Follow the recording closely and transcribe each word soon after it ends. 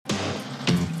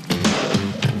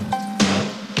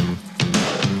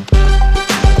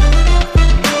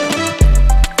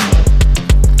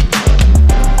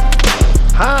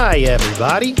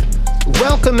everybody.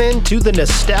 Welcome into the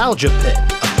Nostalgia Pit,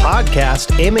 a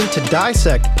podcast aiming to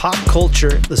dissect pop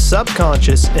culture, the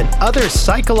subconscious, and other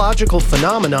psychological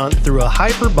phenomenon through a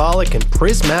hyperbolic and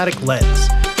prismatic lens.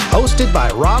 Hosted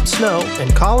by Rob Snow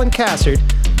and Colin Cassard,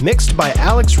 mixed by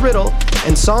Alex Riddle,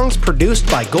 and songs produced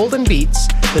by Golden Beats,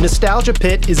 the Nostalgia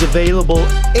Pit is available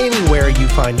anywhere you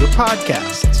find your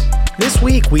podcasts. This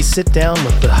week, we sit down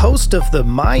with the host of the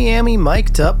Miami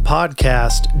Mic'd Up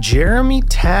podcast, Jeremy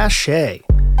Taché.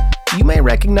 You may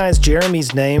recognize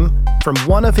Jeremy's name from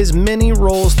one of his many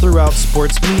roles throughout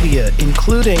sports media,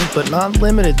 including, but not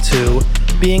limited to,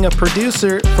 being a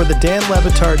producer for the Dan Le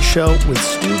Batard Show with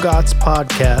Stu Gott's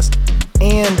podcast,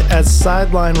 and as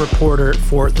sideline reporter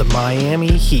for the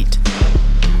Miami Heat.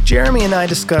 Jeremy and I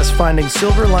discuss finding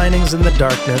silver linings in the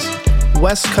darkness,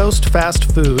 West Coast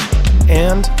fast food,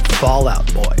 and Fall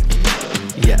Out Boy.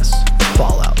 Yes,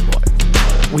 Fall Out Boy.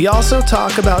 We also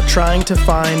talk about trying to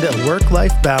find a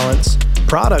work-life balance,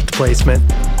 product placement,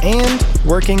 and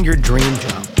working your dream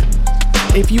job.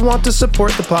 If you want to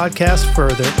support the podcast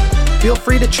further, feel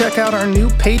free to check out our new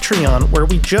Patreon, where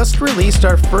we just released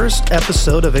our first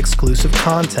episode of exclusive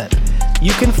content.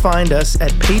 You can find us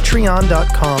at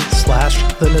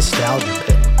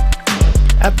patreon.com/thenostalgiapit.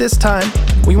 At this time,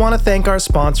 we want to thank our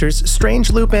sponsors, Strange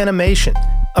Loop Animation,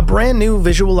 a brand new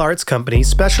visual arts company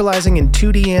specializing in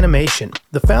 2D animation.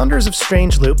 The founders of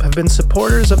Strange Loop have been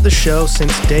supporters of the show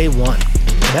since day one.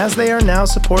 And as they are now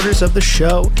supporters of the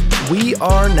show, we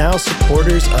are now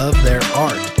supporters of their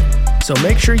art. So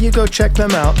make sure you go check them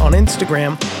out on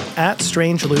Instagram at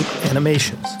Strange Loop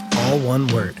Animations, all one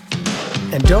word.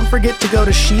 And don't forget to go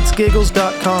to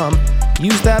sheetsgiggles.com.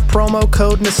 Use that promo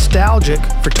code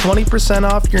NOSTALGIC for 20%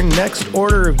 off your next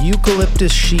order of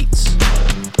eucalyptus sheets.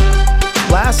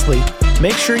 Lastly,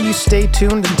 make sure you stay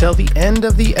tuned until the end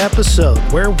of the episode,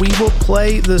 where we will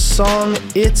play the song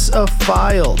It's a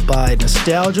File by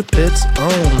Nostalgia Pit's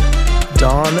own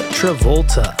Don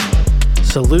Travolta.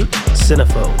 Salute,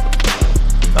 Cinephobe.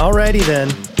 Alrighty then,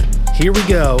 here we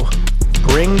go.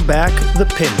 Bring back the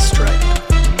pinstripe.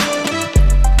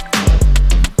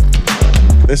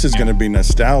 This is going to be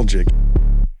nostalgic.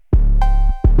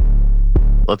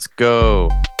 Let's go.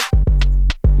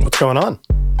 What's going on?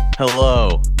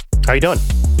 Hello. How you doing?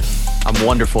 I'm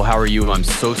wonderful. How are you? I'm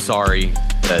so sorry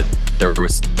that there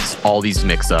was all these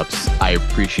mix-ups. I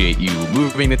appreciate you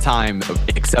moving the time,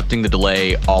 accepting the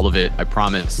delay, all of it. I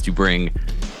promise to bring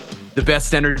the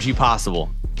best energy possible.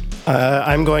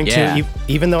 I'm going to,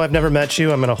 even though I've never met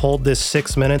you, I'm going to hold this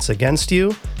 6 minutes against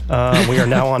you. We are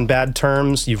now on bad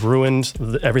terms. You've ruined,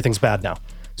 everything's bad now.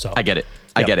 So I get it.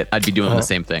 I get it. I'd be doing the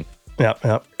same thing.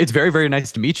 Yeah. It's very, very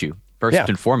nice to meet you, first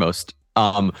and foremost.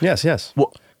 Yes.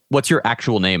 What's your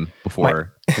actual name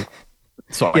before,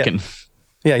 so I can...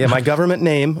 Yeah. My government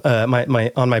name,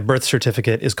 my on my birth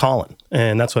certificate is Colin,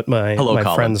 and that's what my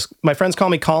friends call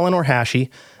me, Colin or Hashy.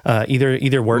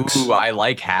 Either works. Ooh, I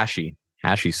like Hashy.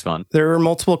 Hashy's fun. There are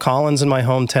multiple Collins in my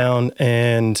hometown,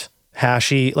 and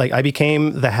Hashy, like, I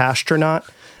became the Hashtronaut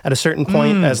at a certain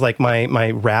point as like my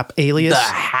rap alias. The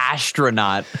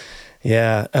Hashtronaut.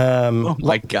 Yeah. Oh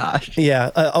my gosh.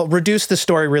 Yeah. I'll reduce the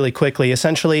story really quickly.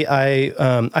 Essentially, I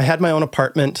had my own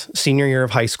apartment senior year of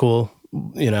high school.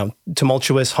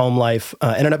 Tumultuous home life.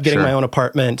 Ended up getting my own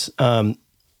apartment.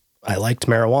 I liked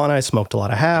marijuana. I smoked a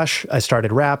lot of hash. I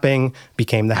started rapping,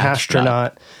 became the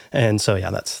Hashtronaut. And so,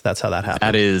 that's how that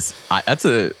happened. That's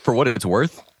for what it's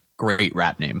worth, great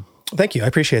rap name. Thank you. I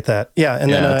appreciate that. Yeah.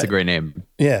 And then that's a great name.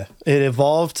 Yeah. It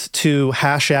evolved to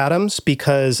Hash Adams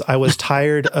because I was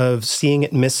tired of seeing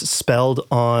it misspelled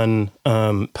on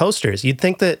posters. You'd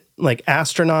think that like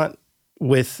astronaut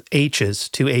with H's,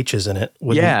 2 H's in it,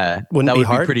 wouldn't be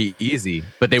hard. Be pretty easy.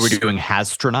 But they were doing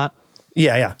Hastronaut.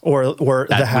 Yeah. Or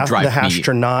the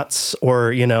Hastronauts,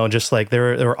 or, just like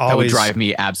there were always... That would drive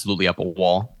me absolutely up a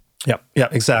wall. Yeah,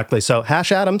 exactly. So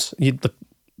Hash Adams, you're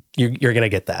going to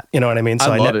get that. You know what I mean?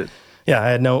 So I love it. Yeah, I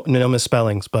had no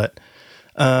misspellings, but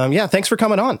thanks for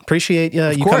coming on. Appreciate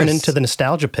you coming into the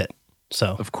Nostalgia Pit.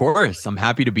 So of course, I'm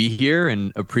happy to be here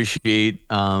and appreciate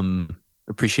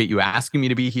you asking me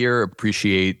to be here.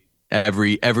 Appreciate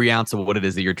every ounce of what it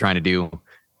is that you're trying to do.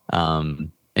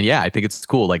 And yeah, I think it's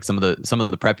cool. Like some of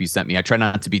the prep you sent me, I try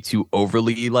not to be too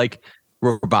overly like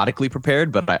robotically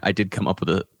prepared, but I did come up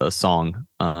with a song.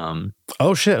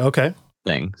 Oh shit! Okay.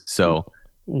 Thing. So.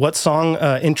 What song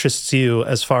interests you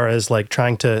as far as like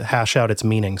trying to hash out its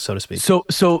meaning, so to speak? So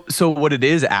what it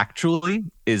is actually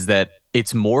is that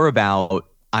it's more about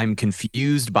I'm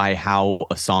confused by how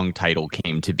a song title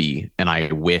came to be, and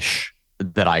I wish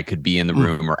that I could be in the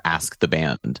room or ask the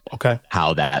band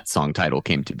how that song title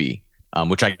came to be.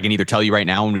 which I can either tell you right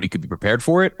now and we could be prepared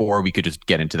for it, or we could just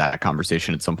get into that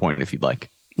conversation at some point if you'd like.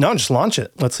 No, just launch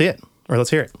it. Let's see it, or let's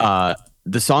hear it.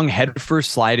 The song Head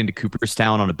First Slide into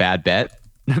Cooperstown on a Bad Bet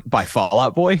by Fall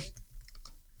Out Boy.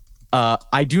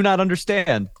 I do not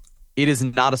understand. It is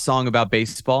not a song about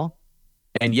baseball.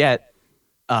 And yet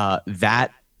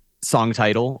that song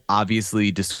title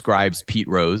obviously describes Pete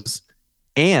Rose.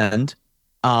 And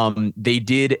they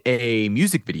did a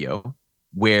music video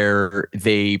where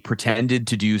they pretended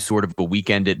to do sort of a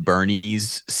Weekend at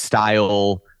Bernie's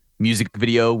style music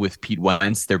video with Pete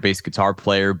Wentz, their bass guitar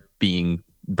player, being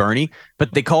Bernie,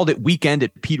 but they called it Weekend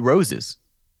at Pete Rose's.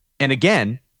 And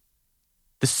again,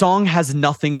 the song has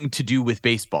nothing to do with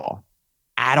baseball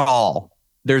at all.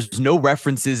 There's no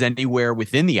references anywhere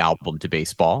within the album to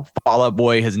baseball. Fall Out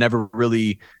Boy has never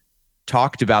really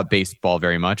talked about baseball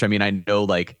very much. I mean, I know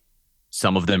like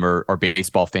some of them are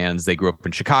baseball fans. They grew up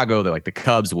in Chicago. They like the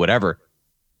Cubs, whatever.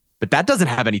 But that doesn't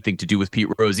have anything to do with Pete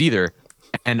Rose either.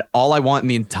 And all I want in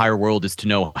the entire world is to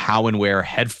know how and where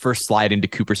Head First Slide into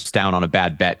Cooperstown on a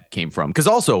Bad Bet came from. Because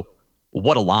also,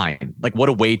 what a line. Like, what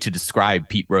a way to describe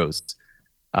Pete Rose.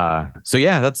 So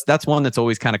yeah, that's one that's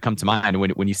always kind of come to mind.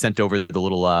 When you sent over the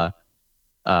little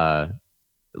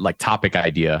like topic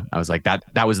idea, I was like,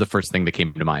 that was the first thing that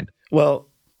came to mind. Well,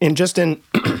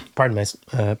 pardon me.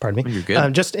 Oh, you're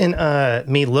good. Just in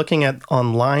me looking at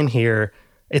online here,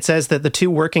 it says that the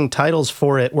two working titles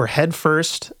for it were Head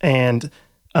First and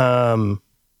Does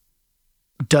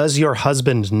Your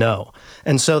Husband Know?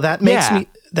 And so that makes me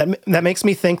that makes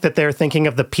me think that they're thinking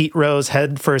of the Pete Rose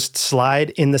Head First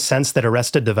Slide in the sense that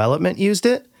Arrested Development used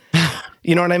it.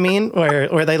 You know what I mean?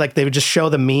 Where they would just show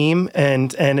the meme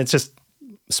and it's just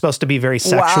supposed to be very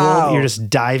sexual. Wow. You're just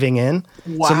diving in.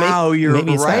 Wow, so you're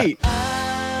maybe right.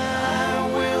 I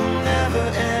will never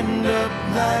end up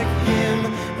like him.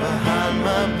 Behind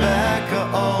my back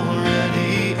I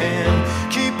already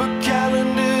am. Keep a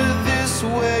calendar this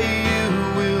way, you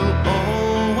will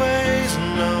always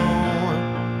know.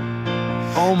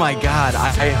 Oh my God,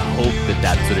 I hope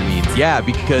that's what it means. Yeah,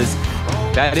 because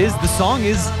that is, the song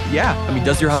is, yeah. I mean,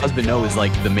 Does Your Husband Know is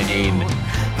like the main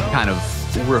kind of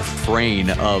refrain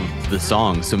of the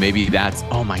song. So maybe that's,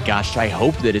 oh my gosh, I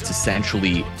hope that it's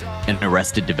essentially an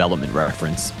Arrested Development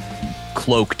reference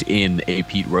cloaked in a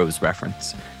Pete Rose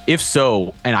reference. If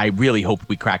so, and I really hope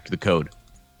we cracked the code,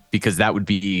 because that would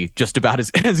be just about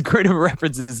as great of a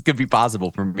reference as could be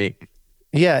possible for me.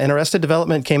 Yeah, and Arrested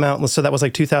Development came out, so that was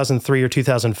like 2003 or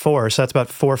 2004. So that's about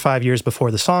 4 or 5 years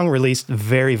before the song released.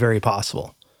 Very, very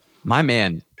possible. My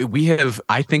man,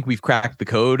 I think we've cracked the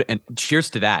code, and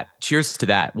cheers to that. Cheers to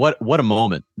that. What a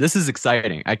moment. This is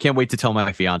exciting. I can't wait to tell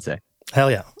my fiance. Hell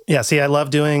yeah. Yeah, see, I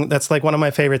love that's like one of my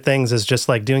favorite things is just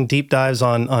like doing deep dives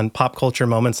on pop culture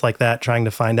moments like that, trying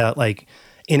to find out like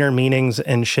inner meanings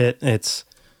and shit. It's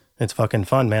fucking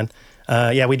fun, man.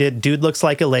 Yeah, we did Dude Looks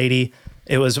Like a Lady.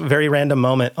 It was a very random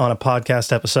moment on a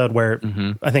podcast episode where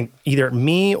I think either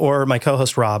me or my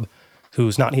co-host Rob,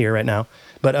 who's not here right now,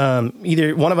 but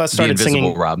either one of us started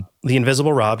singing Rob. The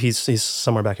Invisible Rob. He's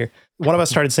somewhere back here. One of us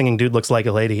started singing Dude Looks Like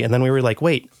a Lady. And then we were like,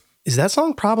 wait, is that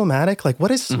song problematic? Like,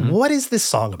 what is this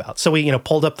song about? So we,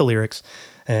 pulled up the lyrics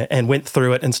and went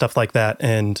through it and stuff like that.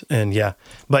 And yeah,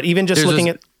 but even just looking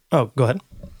at, oh, go ahead.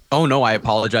 Oh no, I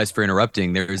apologize for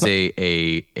interrupting. There's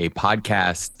a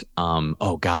podcast.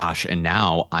 Oh gosh, and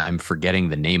now I'm forgetting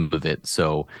the name of it.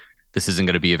 So this isn't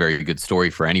going to be a very good story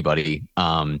for anybody.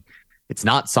 It's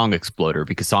not Song Exploder,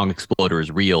 because Song Exploder is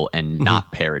real and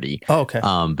not parody. Oh, okay.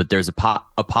 But there's a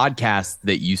podcast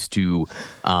that used to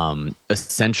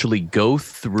essentially go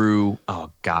through.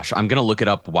 Oh gosh, I'm going to look it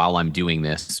up while I'm doing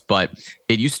this. But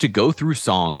it used to go through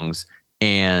songs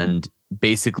and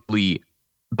basically,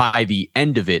 by the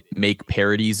end of it, make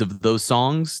parodies of those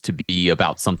songs to be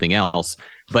about something else.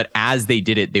 But as they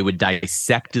did it, they would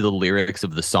dissect the lyrics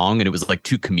of the song. And it was like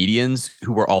two comedians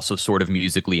who were also sort of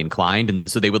musically inclined. And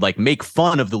so they would like make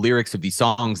fun of the lyrics of these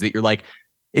songs that you're like,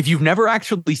 if you've never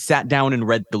actually sat down and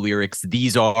read the lyrics,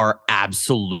 these are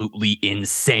absolutely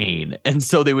insane. And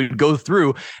so they would go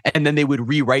through and then they would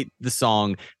rewrite the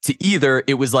song to either,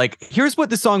 it was like, here's what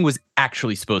the song was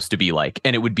actually supposed to be like.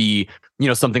 And it would be,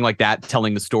 something like that,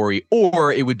 telling the story,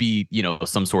 or it would be,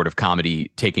 some sort of comedy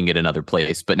taking it another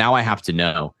place. But now I have to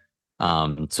know.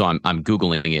 So I'm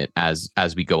Googling it as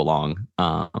we go along.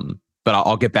 But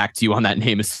I'll get back to you on that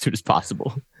name as soon as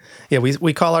possible. Yeah,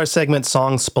 we call our segment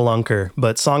Song Spelunker,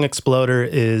 but Song Exploder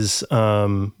is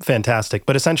fantastic.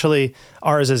 But essentially,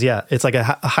 ours is, it's like a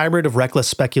hybrid of reckless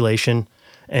speculation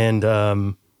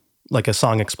and like a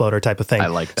Song Exploder type of thing. I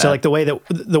like that. So like the way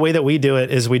that we do it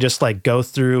is we just like go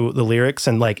through the lyrics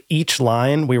and like each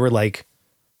line we were like,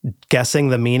 guessing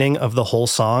the meaning of the whole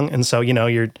song. And so,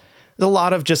 there's a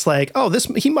lot of just like, oh,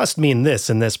 he must mean this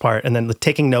in this part. And then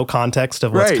taking no context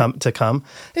of what's to come.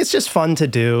 It's just fun to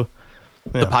do.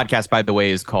 The podcast, by the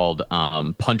way, is called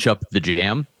Punch Up the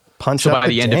Jam. So by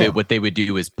the end of it, what they would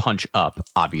do is punch up,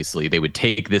 obviously. They would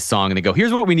take this song and they go,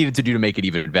 here's what we needed to do to make it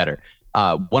even better.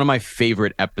 One of my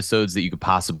favorite episodes that you could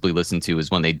possibly listen to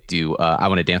is when they do I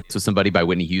Want to Dance with Somebody by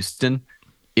Whitney Houston.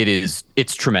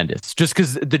 It's tremendous just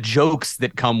because the jokes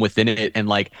that come within it, and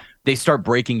like they start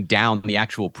breaking down the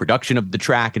actual production of the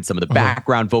track and some of the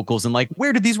background vocals and like,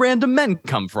 where did these random men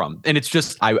come from? And it's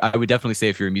just, I would definitely say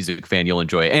if you're a music fan, you'll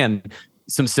enjoy it. And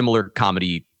some similar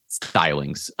comedy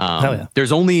stylings.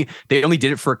 They only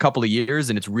did it for a couple of years,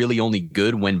 and it's really only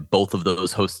good when both of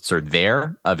those hosts are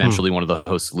there. Eventually one of the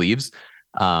hosts leaves.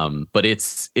 But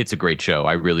it's a great show.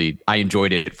 I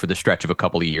enjoyed it for the stretch of a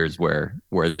couple of years where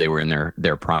they were in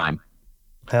their prime.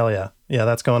 Hell yeah. Yeah,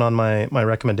 that's going on my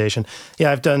recommendation.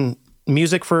 Yeah, I've done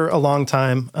music for a long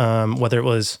time, whether it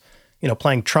was,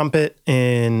 playing trumpet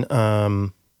in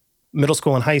middle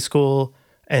school and high school,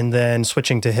 and then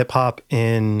switching to hip hop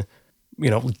in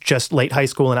just late high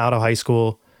school and out of high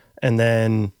school, and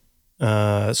then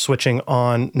switching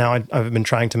on. Now I've been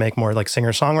trying to make more like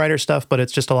singer-songwriter stuff, but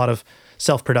it's just a lot of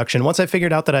self-production. Once I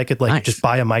figured out that I could just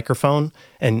buy a microphone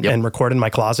and record in my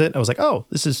closet, I was like, oh,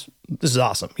 this is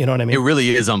awesome. You know what I mean? It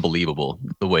really is unbelievable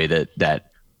the way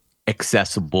that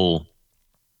accessible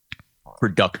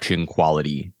production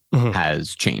quality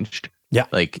has changed. Yeah.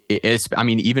 Like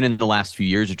even in the last few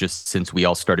years, just since we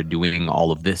all started doing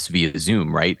all of this via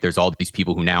Zoom, right? There's all these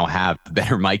people who now have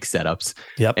better mic setups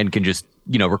and can just,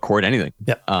 record anything.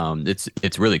 Yeah.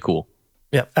 It's really cool.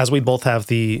 Yeah. As we both have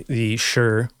the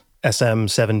Shure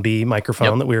SM7B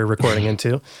microphone that we were recording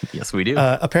into. Yes, we do.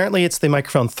 Apparently it's the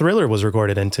microphone Thriller was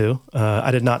recorded into.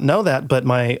 I did not know that, but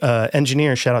my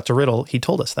engineer, shout out to Riddle, he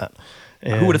told us that.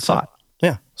 And who would have thought?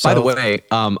 Yeah. So, by the way,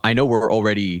 I know we're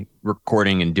already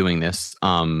recording and doing this,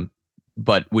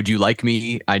 but would you like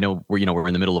me? I know we're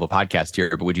in the middle of a podcast here,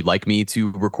 but would you like me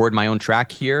to record my own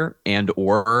track here,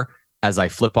 or as I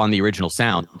flip on the original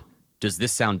sound? Does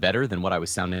this sound better than what I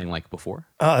was sounding like before?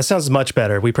 It sounds much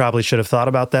better. We probably should have thought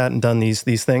about that and done these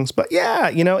things. But yeah,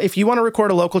 if you want to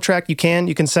record a local track, you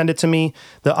can send it to me.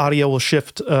 The audio will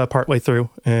shift partway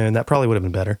through, and that probably would have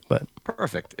been better. But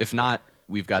perfect. If not,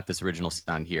 we've got this original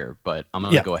sound here, but I'm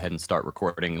going to go ahead and start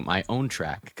recording my own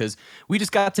track because we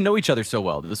just got to know each other so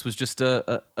well. This was just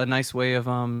a nice way of,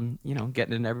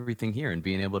 getting into everything here and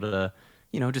being able to,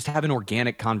 just have an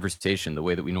organic conversation the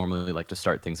way that we normally like to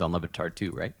start things on Levitard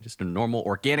too, right? Just a normal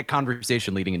organic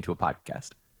conversation leading into a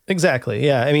podcast. Exactly.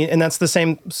 Yeah. I mean, and that's the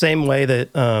same way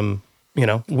that,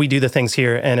 we do the things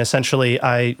here. And essentially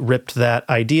I ripped that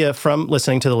idea from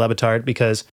listening to the Levitard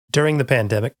because during the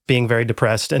pandemic, being very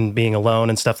depressed and being alone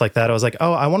and stuff like that, I was like,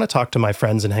 oh, I want to talk to my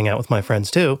friends and hang out with my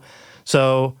friends too.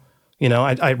 So,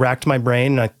 I racked my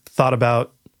brain and I thought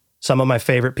about some of my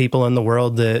favorite people in the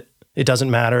world that it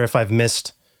doesn't matter if I've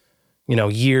missed,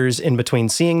 years in between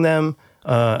seeing them.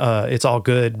 It's all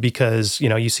good because,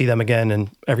 you see them again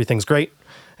and everything's great.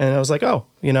 And I was like, oh,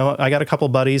 I got a couple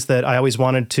buddies that I always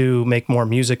wanted to make more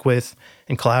music with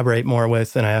and collaborate more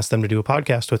with. And I asked them to do a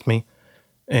podcast with me.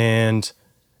 And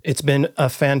it's been a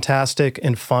fantastic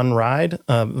and fun ride,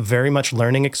 very much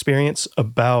learning experience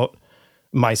about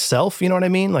myself. You know what I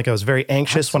mean? Like I was very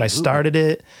anxious when I started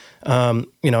it,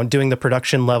 doing the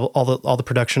production level, all the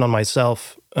production on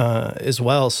myself as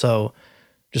well. So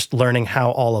just learning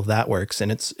how all of that works.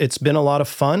 And it's been a lot of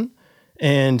fun.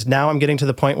 And now I'm getting to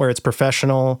the point where it's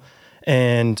professional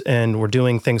and we're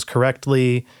doing things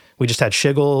correctly. We just had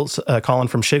Shiggles, Colin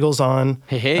from Shiggles on.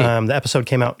 Hey. The episode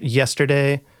came out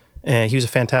yesterday. And he was a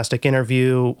fantastic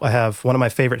interview. I have one of my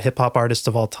favorite hip hop artists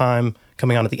of all time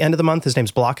coming on at the end of the month. His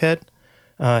name's Blockhead,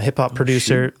 hip hop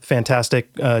producer,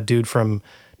 fantastic dude from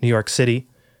New York City.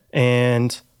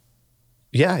 And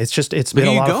yeah, it's been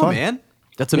a lot of fun, man.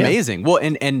 That's amazing. Yeah.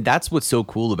 Well, and that's what's so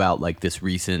cool about like this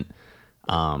recent,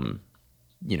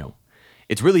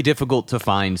 it's really difficult to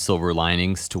find silver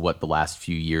linings to what the last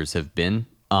few years have been.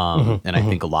 I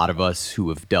think a lot of us who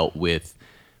have dealt with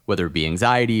whether it be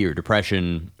anxiety or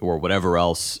depression or whatever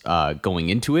else going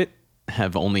into it,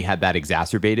 have only had that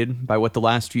exacerbated by what the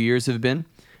last few years have been.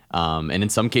 And in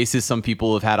some cases, some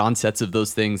people have had onsets of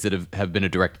those things that have been a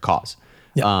direct cause.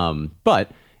 Yeah.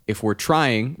 But if we're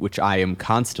trying, which I am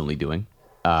constantly doing,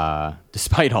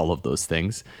 despite all of those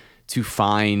things, to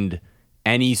find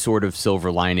any sort of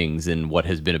silver linings in what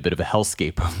has been a bit of a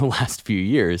hellscape over the last few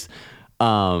years,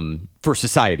 for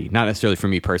society, not necessarily for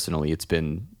me personally, it's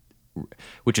been,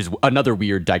 which is another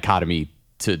weird dichotomy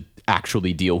to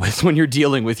actually deal with when you're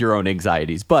dealing with your own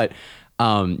anxieties. But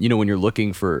When you're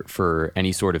looking for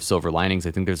any sort of silver linings,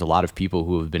 I think there's a lot of people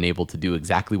who have been able to do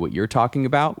exactly what you're talking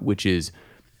about, which is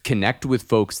connect with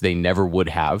folks they never would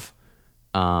have,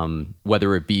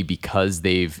 whether it be because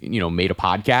they've, made a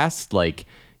podcast like,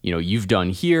 you've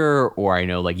done here, or I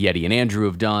know like Yeti and Andrew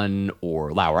have done,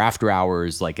 or Lauer After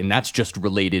Hours, and that's just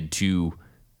related to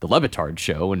the Levitard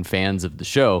show and fans of the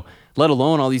show, let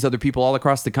alone all these other people all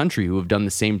across the country who have done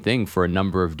the same thing for a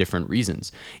number of different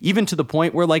reasons. Even to the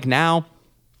point where now,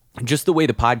 just the way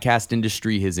the podcast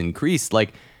industry has increased,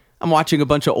 I'm watching a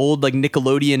bunch of old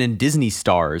Nickelodeon and Disney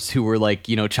stars who were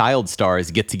child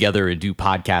stars get together and do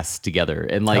podcasts together.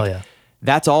 And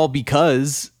that's all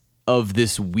because of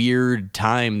this weird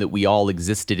time that we all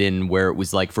existed in, where it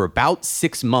was for about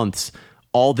 6 months,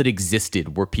 all that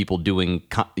existed were people doing,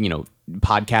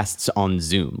 podcasts on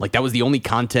Zoom. That was the only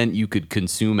content you could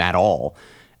consume at all.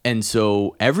 And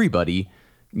so everybody,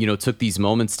 took these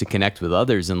moments to connect with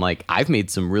others. And I've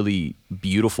made some really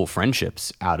beautiful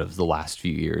friendships out of the last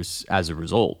few years as a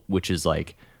result, which is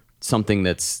something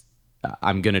that's,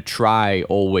 I'm going to try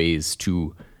always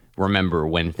to remember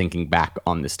when thinking back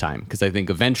on this time. Because I think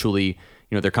eventually,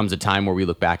 there comes a time where we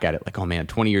look back at it oh man,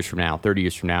 20 years from now, 30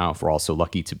 years from now, if we're all so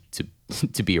lucky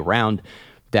to be around,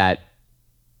 that,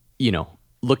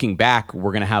 looking back,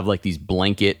 we're going to have these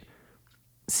blanket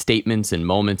statements and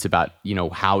moments about,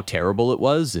 how terrible it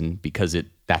was. And because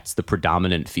that's the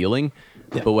predominant feeling.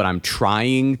 Yeah. But what I'm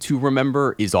trying to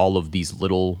remember is all of these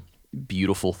little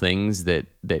beautiful things that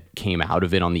came out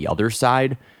of it on the other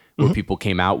side, where people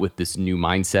came out with this new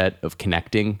mindset of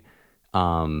connecting.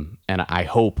 And I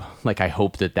hope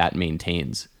that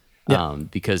maintains,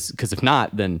 because if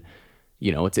not, then,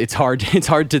 it's hard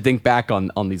to think back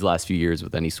on these last few years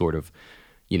with any sort of,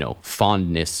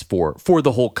 fondness for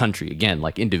the whole country. Again,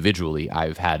 individually,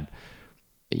 I've had,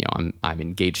 I'm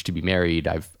engaged to be married.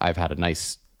 I've had a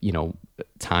nice,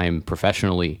 time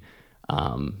professionally.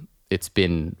 It's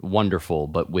been wonderful,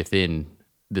 but within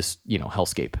this,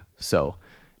 hellscape. So,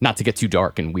 not to get too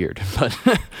dark and weird, but,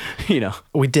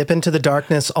 We dip into the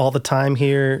darkness all the time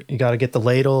here. You got to get the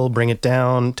ladle, bring it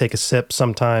down, take a sip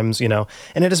sometimes, and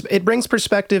it brings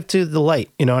perspective to the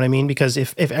light, you know what I mean? Because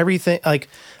if everything, I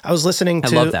was listening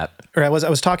to... I love that. Or I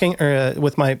was talking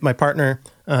with my partner,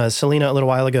 Selena, a little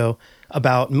while ago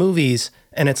about movies,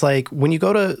 and it's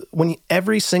when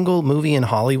every single movie in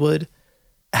Hollywood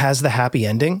has the happy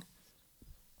ending,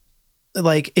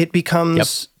 it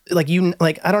becomes... Yep.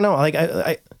 I don't know,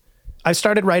 I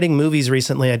started writing movies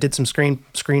recently. I did some screen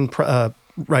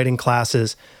writing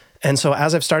classes. And so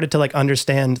as I've started to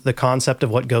understand the concept of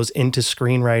what goes into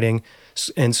screenwriting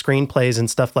and screenplays and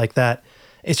stuff like that,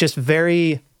 it's just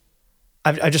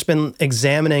I've just been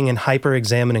examining and hyper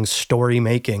examining story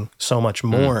making so much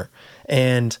more.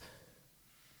 And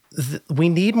we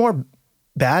need more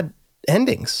bad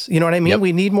endings. You know what I mean? Yep.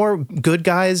 We need more good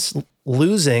guys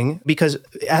losing, because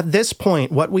at this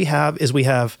point, what we have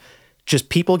just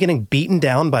people getting beaten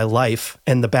down by life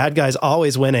and the bad guys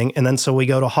always winning. And then so we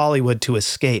go to Hollywood to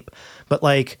escape. But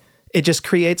it just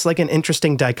creates an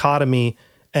interesting dichotomy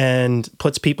and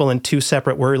puts people in two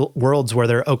separate worlds where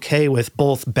they're okay with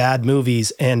both bad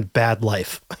movies and bad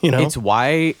life. It's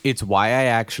why I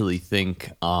actually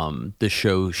think the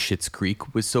show Schitt's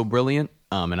Creek was so brilliant.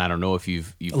 And I don't know if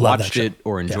you've watched it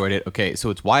or enjoyed it. Okay,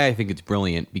 so it's why I think it's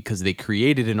brilliant, because they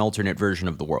created an alternate version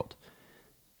of the world.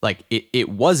 It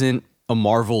wasn't a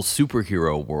Marvel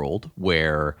superhero world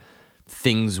where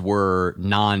things were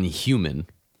non-human.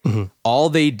 Mm-hmm. All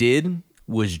they did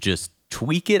was just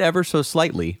tweak it ever so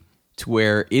slightly to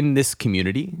where in this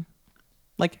community,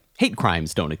 hate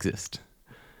crimes don't exist.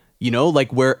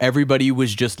 Where everybody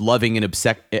was just loving and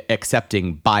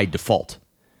accepting by default.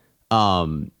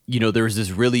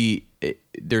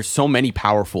 There's so many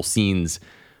powerful scenes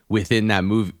within that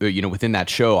movie, within that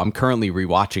show. I'm currently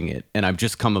rewatching it, and I've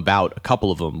just come about a couple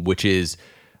of them, which is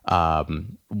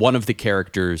one of the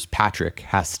characters, Patrick,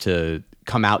 has to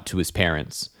come out to his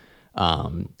parents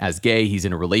as gay. He's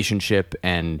in a relationship,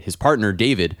 and his partner,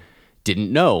 David,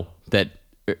 didn't know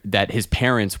that his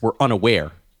parents were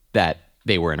unaware that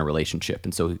they were in a relationship.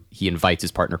 And so he invites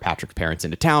his partner, Patrick's parents,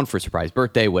 into town for a surprise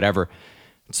birthday, whatever.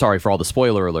 Sorry for all the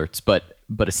spoiler alerts, but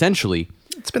essentially...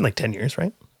 It's been 10 years,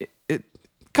 right?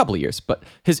 Couple of years, but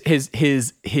his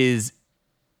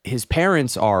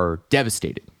parents are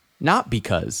devastated, not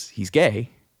because he's gay,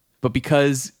 but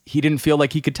because he didn't feel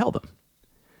like he could tell them.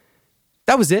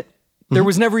 That was it. There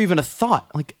was never even a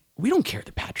thought. We don't care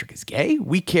that Patrick is gay.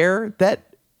 We care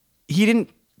that he didn't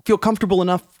feel comfortable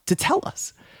enough to tell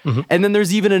us. Mm-hmm. And then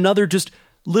there's even another just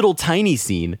little tiny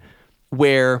scene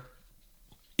where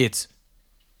it's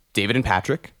David and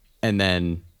Patrick, and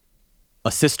then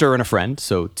a sister and a friend,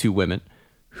 so two women,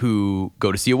 who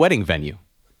go to see a wedding venue.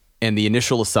 And the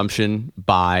initial assumption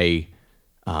by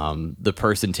the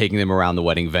person taking them around the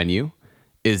wedding venue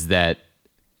is that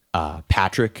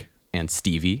Patrick and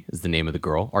Stevie, is the name of the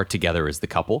girl, are together as the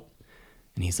couple.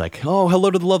 And he's like, oh,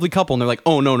 hello to the lovely couple. And they're like,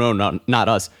 oh, no, not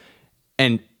us.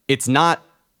 And it's not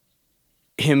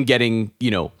him getting,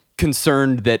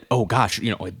 concerned that, oh gosh,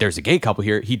 there's a gay couple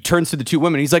here. He turns to the two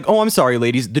women. He's like, oh, I'm sorry,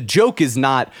 ladies. The joke is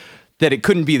not that it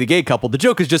couldn't be the gay couple. The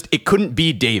joke is just, it couldn't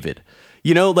be David.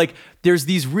 There's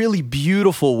these really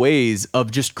beautiful ways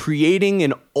of just creating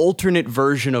an alternate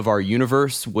version of our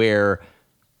universe where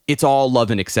it's all love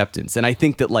and acceptance. And I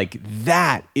think that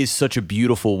that is such a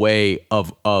beautiful way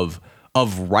of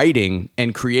writing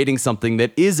and creating something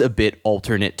that is a bit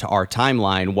alternate to our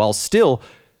timeline while still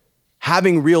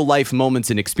having real life moments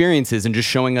and experiences and just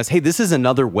showing us, hey, this is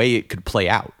another way it could play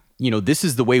out. This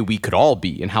is the way we could all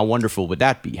be, and how wonderful would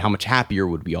that be? How much happier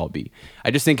would we all be? I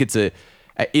just think it's a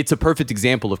perfect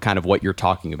example of kind of what you're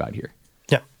talking about here.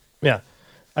 Yeah.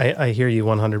 I hear you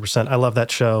 100%. I love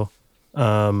that show.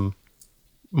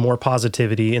 More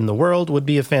positivity in the world would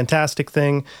be a fantastic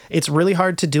thing. It's really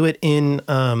hard to do it in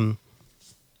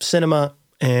cinema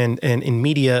and in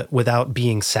media without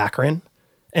being saccharine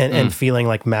and feeling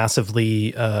like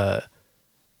massively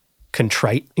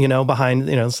contrite, behind,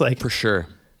 it's like... For sure.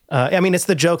 It's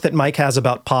the joke that Mike has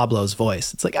about Pablo's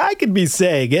voice. It's like, I could be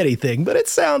saying anything, but it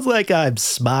sounds like I'm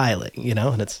smiling,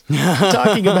 and it's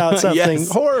talking about something Yes.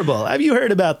 horrible. Have you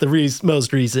heard about the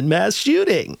most recent mass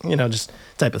shooting? Just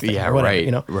type of thing. Yeah, or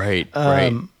whatever, right.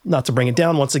 Right. Not to bring it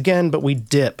down once again, but we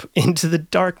dip into the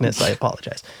darkness. I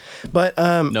apologize. But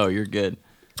no, you're good.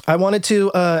 I wanted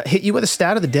to hit you with a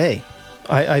stat of the day.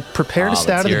 I prepared a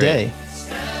stat of the day.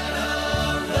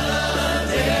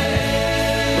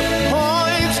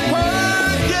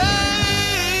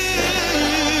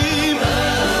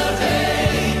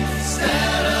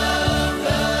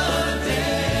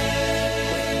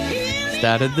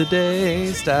 Stat of the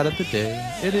day, stat of the day.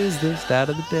 It is the stat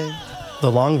of the day.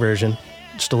 The long version,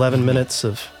 just 11 minutes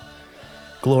of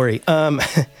glory.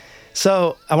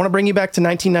 So I want to bring you back to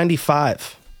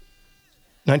 1995.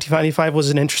 1995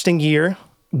 was an interesting year.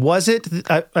 Was it?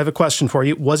 I have a question for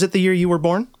you. Was it the year you were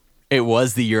born? It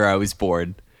was the year I was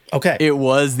born. Okay. It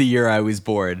was the year I was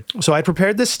born. So I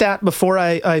prepared this stat before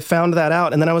I found that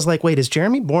out. And then I was like, wait, is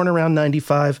Jeremy born around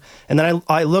 95? And then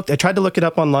I tried to look it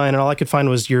up online, and all I could find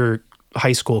was your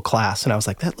high school class. And I was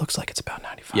like, that looks like it's about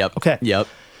 95. Yep. Okay. Yep.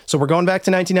 So we're going back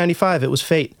to 1995. It was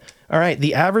fate. All right.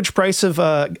 The average price of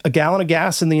a gallon of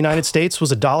gas in the United States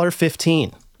was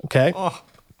 $1.15. Okay. Oh.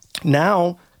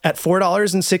 Now at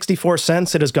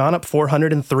 $4.64, it has gone up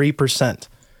 403%.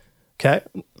 Okay.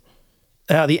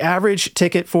 Now the average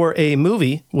ticket for a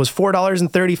movie was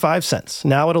 $4.35.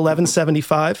 Now at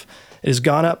 $11.75, it has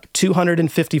gone up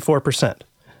 254%.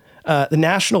 The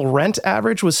national rent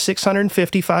average was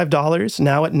 $655.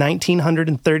 Now at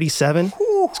 $1,937,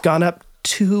 it's gone up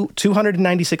to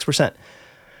 296%.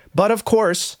 But of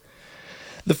course,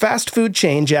 the fast food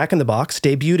chain Jack in the Box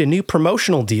debuted a new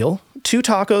promotional deal, 2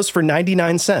 tacos for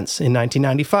 99 cents in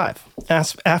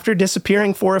 1995. After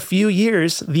disappearing for a few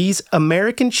years, these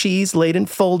American cheese-laden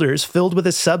folders filled with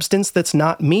a substance that's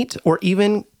not meat or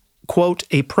even, quote,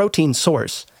 a protein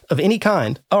source of any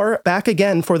kind are back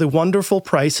again for the wonderful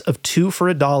price of 2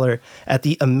 for $1 at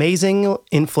the amazing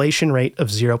inflation rate of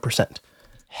 0%.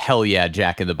 Hell yeah,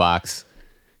 Jack in the Box.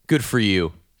 Good for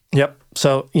you. Yep.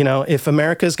 So, if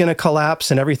America's going to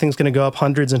collapse and everything's going to go up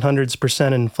hundreds and hundreds %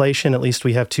 inflation, at least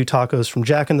we have 2 tacos from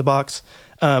Jack in the Box.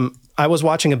 I was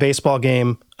watching a baseball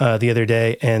game the other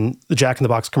day, and the Jack in the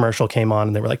Box commercial came on,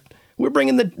 and they were like, we're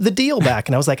bringing the deal back.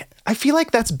 And I was like, I feel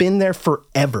like that's been there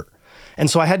forever. And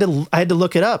so I had to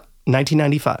look it up.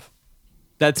 1995.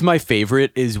 That's my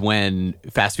favorite, is when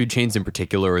fast food chains in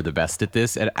particular are the best at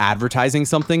this, at advertising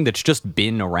something that's just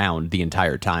been around the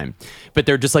entire time. But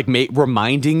they're just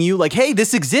reminding you hey,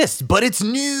 this exists, but it's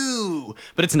new.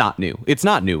 But it's not new. It's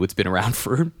not new. It's been around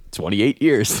for 28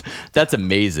 years. That's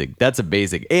amazing. That's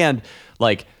amazing. And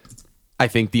I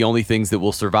think the only things that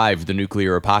will survive the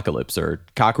nuclear apocalypse are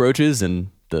cockroaches and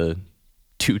the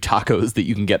 2 tacos that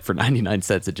you can get for 99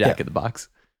 cents at Jack in the Box.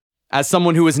 As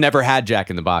someone who has never had Jack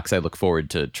in the Box, I look forward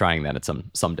to trying that at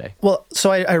someday. Well,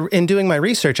 so I in doing my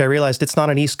research, I realized it's not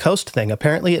an East Coast thing.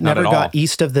 Apparently, it never got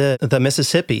east of the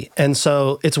Mississippi. And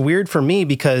so it's weird for me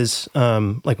because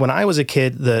when I was a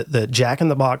kid, the Jack in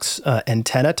the Box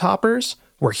antenna toppers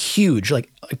were huge.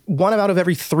 Like one out of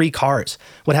every 3 cars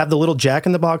would have the little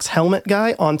Jack-in-the-Box helmet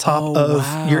guy on top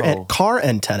of your car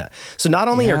antenna. So not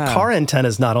only your car antenna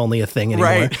is not only a thing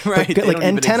anymore, right. but like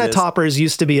antenna toppers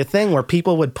used to be a thing where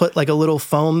people would put like a little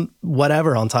foam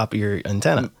whatever on top of your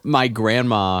antenna. My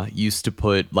grandma used to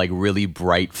put like really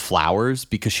bright flowers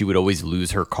because she would always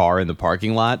lose her car in the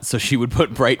parking lot. So she would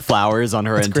put bright flowers on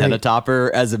her antenna topper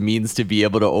as a means to be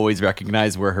able to always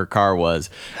recognize where her car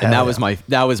was. And that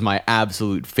was my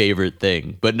absolute favorite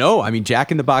thing. But no, I mean,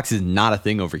 Jack in the Box is not a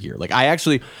thing over here. Like I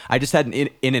just had an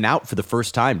In-N-Out for the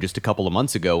first time just a couple of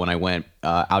months ago when I went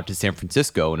out to San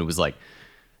Francisco, and it was like,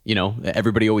 you know,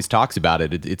 everybody always talks about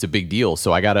it. It's a big deal.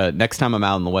 So next time I'm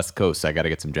out on the West Coast, I gotta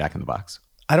get some Jack in the Box.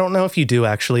 I don't know if you do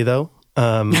actually though.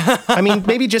 I mean,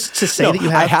 maybe just to say that you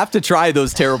have. I have to try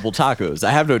those terrible tacos.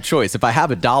 I have no choice. If I have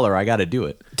 $1, I got to do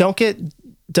it. Don't get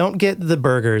the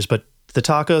burgers, but the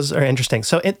tacos are interesting.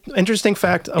 So interesting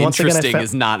fact. Interesting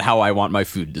is not how I want my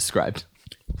food described.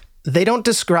 They don't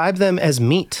describe them as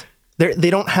meat. They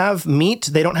don't have meat.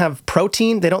 They don't have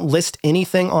protein. They don't list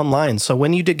anything online. So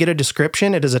when you get a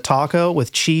description, it is a taco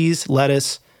with cheese,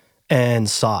 lettuce, and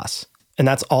sauce. And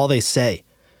that's all they say.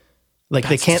 Like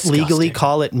they can't legally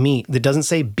call it meat. It doesn't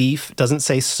say beef, doesn't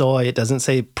say soy, it doesn't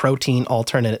say protein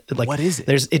alternate. Like what is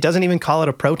it? It doesn't even call it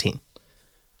a protein.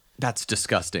 That's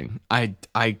disgusting. I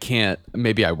can't.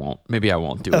 Maybe I won't do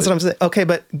it. That's what I'm saying. Okay,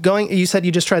 but you said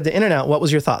you just tried the In-N-Out. What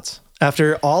was your thoughts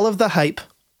after all of the hype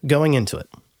going into it?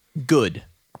 Good.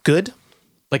 Good?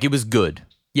 Like it was good.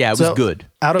 Yeah, it was good.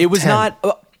 Out of it was 10.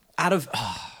 not out of.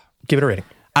 Give it a rating.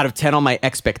 Out of 10 on my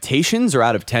expectations or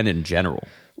out of 10 in general?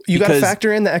 You got to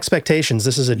factor in the expectations.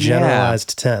 This is a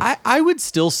generalized 10. I would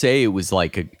still say it was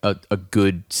like a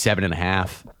good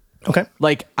 7.5. Okay.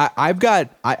 Like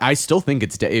I still think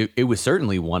it was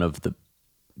certainly one of the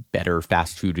better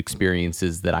fast food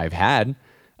experiences that I've had.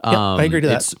 I agree to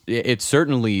that. It's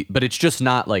certainly, but it's just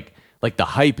not like the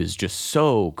hype is just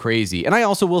so crazy. And I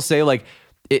also will say like,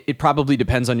 it probably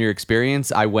depends on your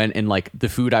experience. I went and like the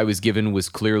food I was given was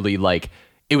clearly like,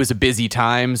 it was a busy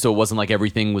time. So it wasn't like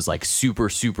everything was like super,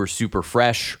 super, super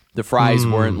fresh. The fries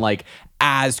weren't like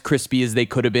as crispy as they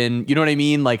could have been. You know what I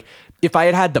mean? Like, if I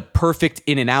had the perfect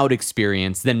In-N-Out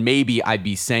experience, then maybe I'd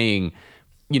be saying,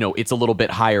 you know, it's a little bit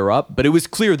higher up. But it was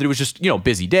clear that it was just, you know,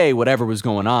 busy day, whatever was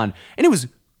going on. And it was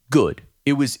good.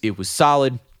 It was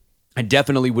solid. I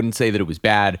definitely wouldn't say that it was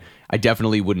bad. I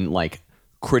definitely wouldn't like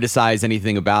criticize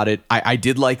anything about it. I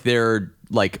did like their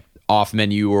like off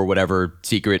menu or whatever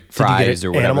secret fries or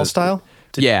whatever. Animal style?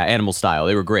 Yeah, animal style.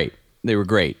 They were great.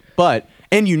 But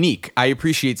and unique. I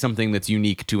appreciate something that's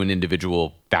unique to an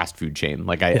individual fast food chain.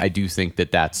 Like I do think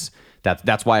that's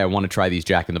why I want to try these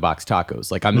Jack in the Box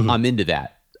tacos. Like I'm into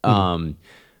that.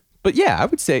 But yeah, I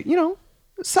would say, you know,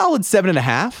 solid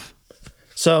 7.5.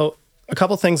 So a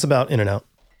couple things about In-N-Out.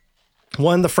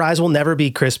 One, the fries will never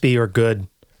be crispy or good.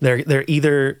 They're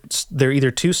either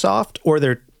too soft or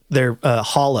they're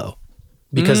hollow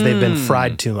because they've been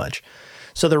fried too much.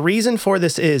 So the reason for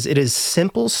this is it is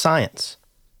simple science.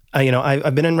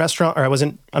 I've been in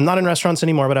I'm not in restaurants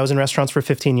anymore, but I was in restaurants for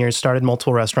 15 years, started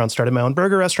multiple restaurants, started my own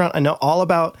burger restaurant. I know all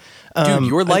about... Dude,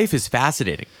 your life is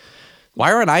fascinating.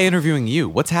 Why aren't I interviewing you?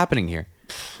 What's happening here?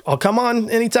 I'll come on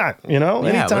anytime, anytime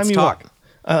let's you talk.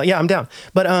 want. Yeah, I'm down.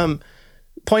 But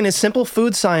point is, simple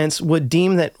food science would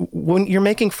deem that when you're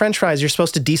making French fries, you're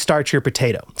supposed to de-starch your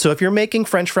potato. So if you're making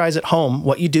French fries at home,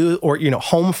 what you do, or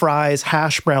home fries,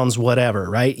 hash browns, whatever,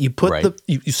 right? You put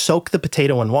you soak the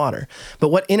potato in water. But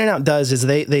what In-N-Out does is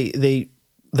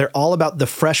they're all about the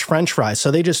fresh French fries. So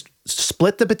they just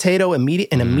split the potato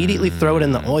immediately throw it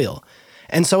in the oil.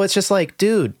 And so it's just like,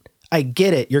 dude, I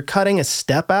get it. You're cutting a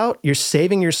step out. You're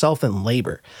saving yourself in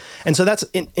labor. And so that's,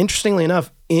 interestingly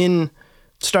enough, in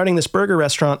starting this burger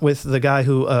restaurant with the guy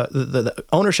who, the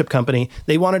ownership company,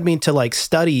 they wanted me to like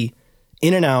study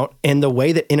In-N-Out and the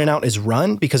way that In-N-Out is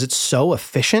run because it's so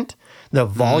efficient, the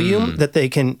volume that they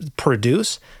can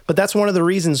produce. But that's one of the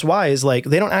reasons why is like,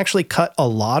 they don't actually cut a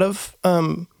lot of,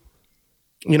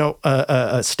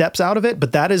 steps out of it,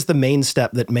 but that is the main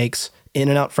step that makes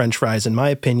In-N-Out French fries, in my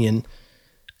opinion,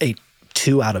 a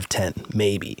 2 out of 10,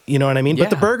 maybe. You know what I mean? Yeah.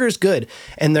 But the burger's good,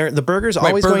 and the burger's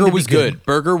always going to be good.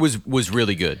 Burger was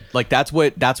really good. Like that's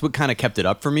what kind of kept it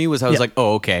up for me. Was I was like,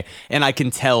 oh, okay, and I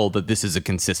can tell that this is a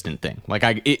consistent thing. Like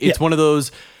it's one of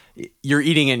those. You're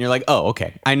eating it and you're like, oh,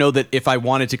 okay. I know that if I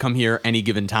wanted to come here any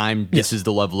given time, this is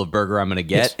the level of burger I'm going to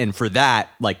get. Yes. And for that,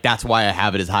 like, that's why I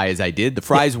have it as high as I did. The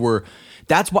fries were,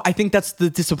 that's why I think that's the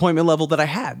disappointment level that I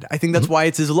had. I think that's why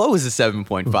it's as low as a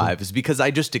 7.5 is because I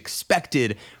just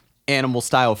expected animal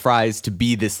style fries to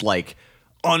be this like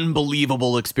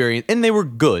unbelievable experience. And they were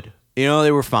good.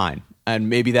 They were fine. And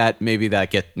maybe that's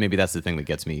the thing that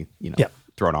gets me,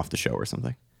 thrown off the show or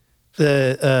something.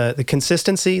 The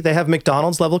consistency, they have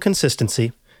McDonald's level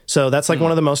consistency. So that's like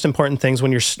one of the most important things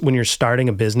when you're starting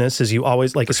a business is you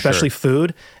always like, especially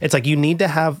food. It's like you need to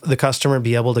have the customer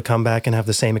be able to come back and have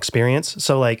the same experience.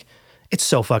 So like, it's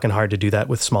so fucking hard to do that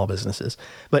with small businesses.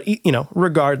 But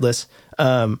regardless,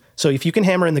 so if you can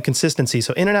hammer in the consistency,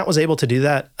 so In-N-Out was able to do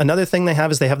that. Another thing they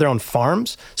have is they have their own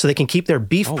farms, so they can keep their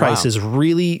beef prices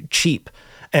really cheap.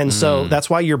 And so that's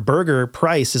why your burger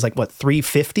price is like what,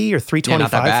 $3.50 or $3.25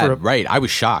 not that bad. Right. I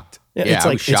was shocked.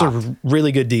 It's it's a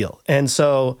really good deal. And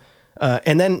so,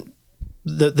 and then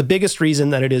the biggest reason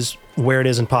that it is where it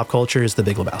is in pop culture is The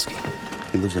Big Lebowski.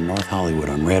 He lives in North Hollywood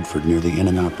on Radford near the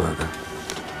In-N-Out Burger.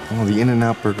 Oh, the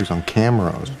In-N-Out Burger's on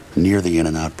Camrose. Near the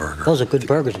In-N-Out Burger. Those are good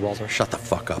burgers, Walter. Shut the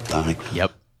fuck up, Donnie.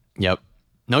 Yep.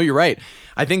 No, you're right.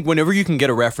 I think whenever you can get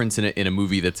a reference in a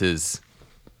movie that's as,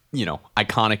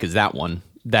 iconic as that one,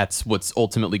 that's what's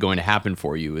ultimately going to happen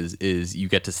for you is you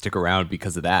get to stick around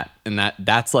because of that. And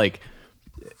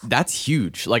that's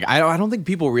huge. Like, I don't think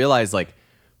people realize, like,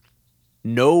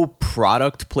 no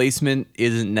product placement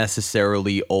isn't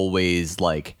necessarily always,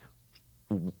 like,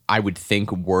 I would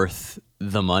think worth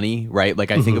the money, right?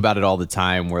 Like, I think about it all the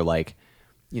time where, like,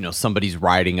 somebody's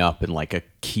riding up in like a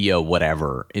Kia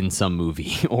whatever in some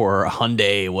movie or a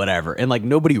Hyundai whatever, and like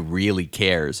nobody really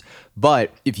cares.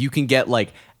 But if you can get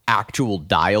like actual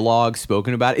dialogue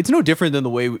spoken about, it's no different than the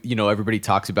way everybody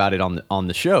talks about it on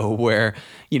the show, where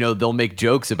they'll make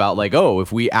jokes about like, oh,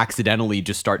 if we accidentally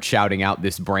just start shouting out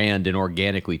this brand and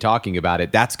organically talking about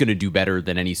it, that's going to do better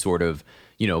than any sort of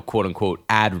quote unquote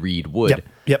ad read would.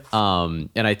 Yep. And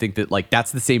I think that like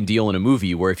that's the same deal in a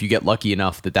movie, where if you get lucky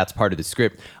enough that that's part of the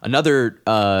script. Another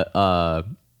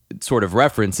sort of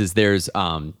reference is there's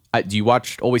do you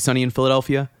watch Always Sunny in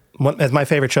Philadelphia? It's my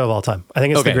favorite show of all time. I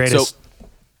think it's the greatest.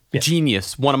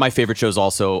 Genius. One of my favorite shows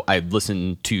also. I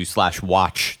listen to /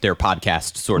 watch their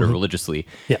podcast sort of religiously.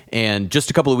 Yeah. And just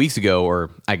a couple of weeks ago, or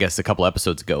I guess a couple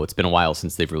episodes ago, it's been a while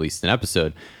since they've released an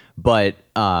episode, but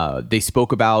they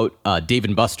spoke about Dave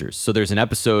and Buster's. So there's an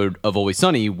episode of Always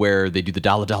Sunny where they do the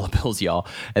dollar bills, y'all,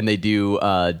 and they do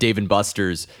Dave and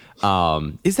Buster's.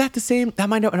 Is that the same? That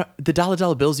might not. The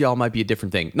dollar bills, y'all, might be a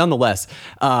different thing. Nonetheless,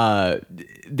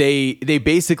 they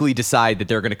basically decide that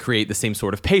they're going to create the same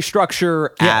sort of pay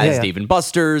structure as Dave and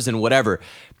Buster's and whatever.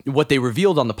 What they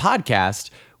revealed on the podcast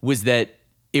was that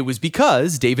it was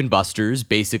because Dave and Buster's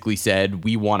basically said,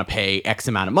 we want to pay X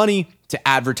amount of money to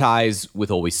advertise with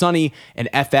Always Sunny, and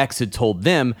FX had told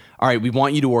them, all right, we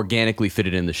want you to organically fit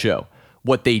it in the show.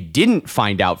 What they didn't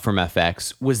find out from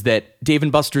FX was that Dave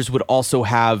and Buster's would also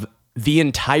have the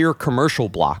entire commercial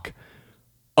block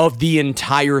of the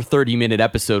entire 30-minute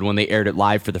episode when they aired it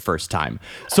live for the first time.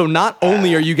 So not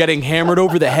only are you getting hammered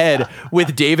over the head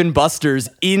with Dave and Buster's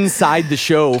inside the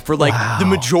show for like the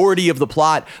majority of the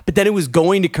plot, but then it was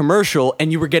going to commercial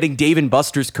and you were getting Dave and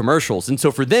Buster's commercials. And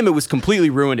so for them, it was completely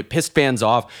ruined. It pissed fans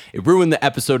off. It ruined the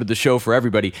episode of the show for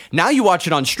everybody. Now you watch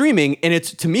it on streaming and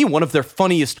it's, to me, one of their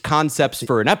funniest concepts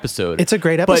for an episode. It's a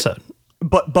great episode.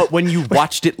 But when you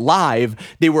watched it live,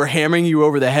 they were hammering you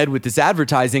over the head with this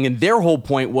advertising, and their whole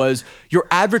point was your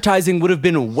advertising would have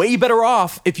been way better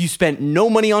off if you spent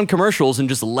no money on commercials and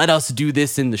just let us do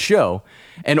this in the show.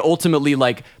 And ultimately,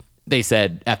 like they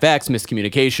said, FX,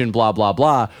 miscommunication, blah, blah,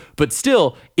 blah. But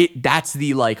still, that's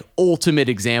the like ultimate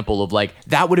example of like,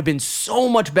 that would have been so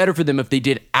much better for them if they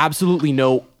did absolutely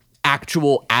no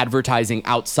actual advertising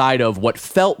outside of what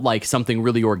felt like something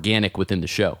really organic within the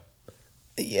show.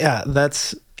 Yeah,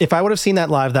 if I would have seen that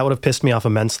live, that would have pissed me off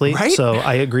immensely. Right? So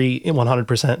I agree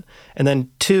 100%. And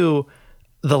then 2,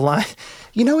 the line,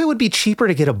 it would be cheaper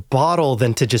to get a bottle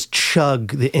than to just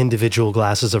chug the individual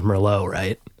glasses of Merlot,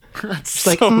 right? It's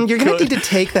like, you're going to need to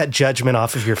take that judgment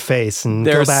off of your face and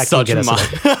go back and get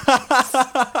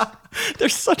us They're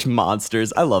such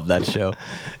monsters. I love that show.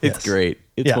 It's great.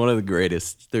 It's one of the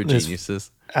greatest. They're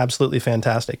geniuses. Absolutely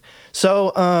fantastic.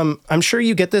 So I'm sure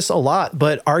you get this a lot,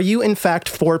 but are you in fact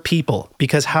 4 people?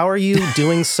 Because how are you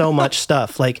doing so much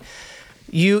stuff? Like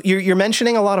you're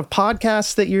mentioning a lot of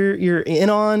podcasts that you're in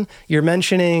on. You're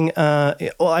mentioning,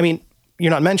 you're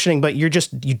not mentioning, but you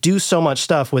do so much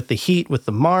stuff with the Heat, with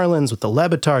the Marlins, with the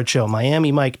Lebitard show,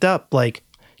 Miami Mic'd Up. Like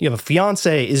you have a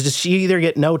fiance. Does she either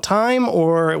get no time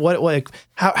or what? Like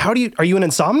how do you? Are you an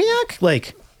insomniac?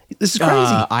 Like this is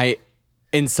crazy.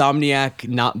 Insomniac,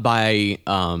 not by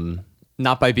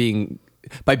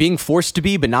being forced to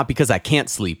be, but not because I can't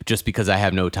sleep, just because I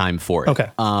have no time for it. Okay.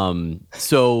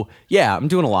 So yeah, I'm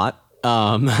doing a lot.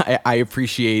 I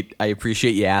appreciate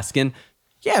you asking.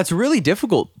 Yeah, it's really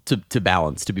difficult to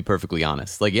balance, to be perfectly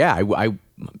honest. Like, yeah, I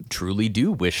truly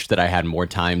do wish that I had more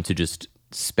time to just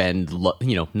spend,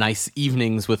 nice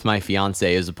evenings with my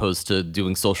fiance as opposed to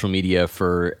doing social media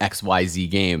for XYZ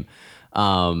game.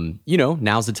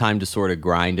 Now's the time to sort of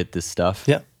grind at this stuff.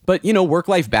 Yeah. But,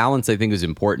 work-life balance, I think, is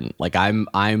important. Like, I'm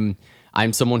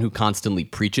someone who constantly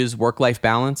preaches work-life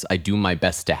balance. I do my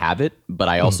best to have it, but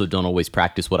I also don't always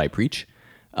practice what I preach.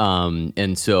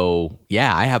 And so,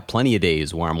 yeah, I have plenty of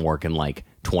days where I'm working like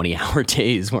 20-hour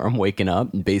days where I'm waking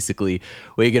up and basically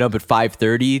waking up at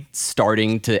 5:30,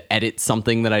 starting to edit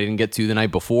something that I didn't get to the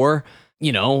night before,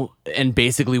 and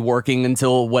basically working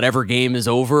until whatever game is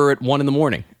over at 1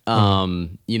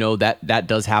 a.m. That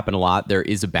does happen a lot. There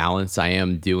is a balance. I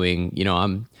am doing,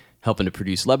 I'm helping to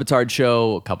produce Le Batard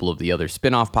Show, a couple of the other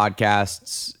spin-off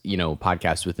podcasts,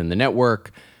 podcasts within the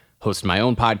network, host my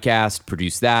own podcast,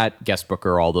 produce that, guest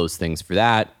booker, all those things for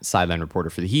that, sideline reporter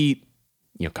for the Heat,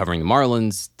 covering the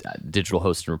Marlins, digital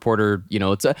host and reporter,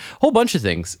 it's a whole bunch of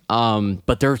things.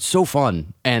 But they're so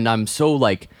fun. And I'm so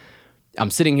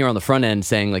I'm sitting here on the front end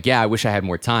saying like, yeah, I wish I had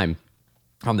more time.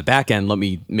 On the back end, let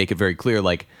me make it very clear,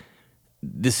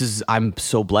 I'm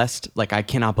so blessed. Like, I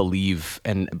cannot believe,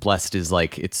 and blessed is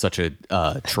it's such a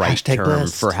trite term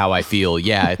blessed for how I feel.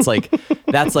 Yeah, it's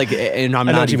that's and I'm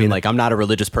not even I'm not a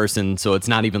religious person, so it's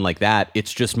not even like that.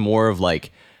 It's just more of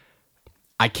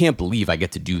I can't believe I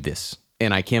get to do this,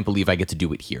 and I can't believe I get to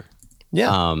do it here. Yeah.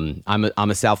 I'm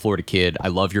a South Florida kid. I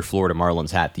love your Florida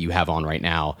Marlins hat that you have on right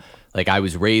now. I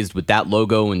was raised with that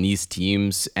logo and these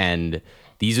teams, and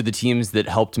these are the teams that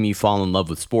helped me fall in love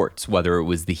with sports, whether it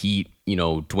was the Heat,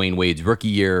 Dwayne Wade's rookie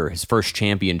year, or his first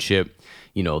championship,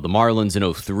 the Marlins in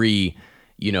 2003.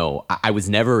 I was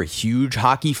never a huge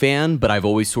hockey fan, but I've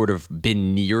always sort of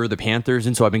been near the Panthers.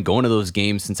 And so I've been going to those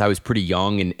games since I was pretty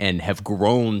young and have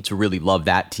grown to really love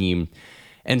that team.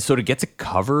 And so to get to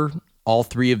cover all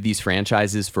three of these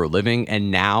franchises for a living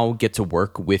and now get to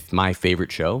work with my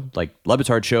favorite show, like Le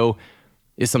Batard Show,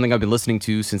 is something I've been listening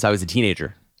to since I was a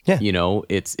teenager. Yeah.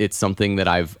 It's something that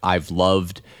I've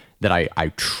loved, that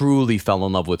I truly fell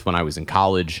in love with when I was in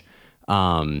college.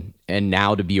 And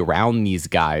now to be around these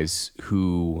guys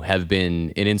who have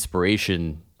been an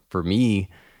inspiration for me,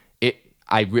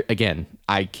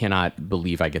 I cannot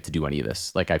believe I get to do any of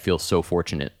this. I feel so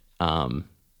fortunate.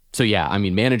 So yeah, I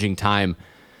mean, managing time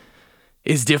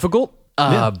is difficult.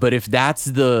 But if that's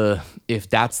the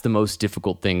most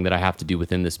difficult thing that I have to do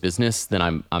within this business,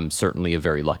 then I'm certainly a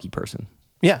very lucky person.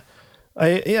 Yeah.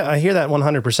 I hear that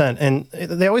 100%. And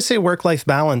they always say work-life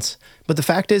balance, but the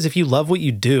fact is, if you love what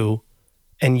you do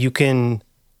and you can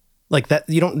that,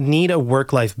 you don't need a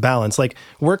work-life balance.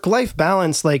 Work-life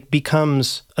balance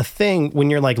becomes a thing when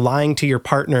you're lying to your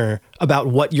partner about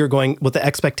what the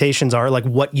expectations are,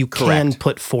 what you can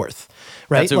put forth.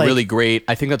 Right? That's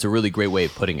I think that's a really great way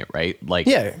of putting it, right?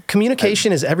 Yeah,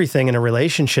 communication is everything in a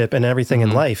relationship and everything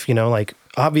in life,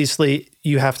 obviously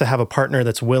you have to have a partner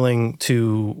that's willing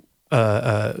to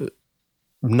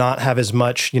not have as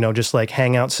much, just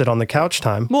hang out, sit on the couch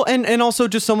time. Well, and also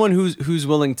just someone who's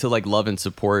willing to love and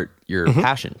support your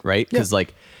passion, right? Because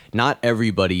not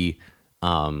everybody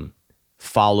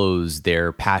follows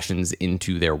their passions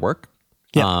into their work.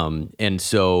 Yeah. And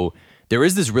so there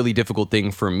is this really difficult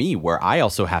thing for me where I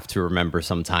also have to remember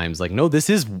sometimes no, this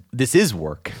is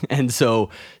work. And so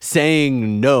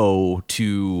saying no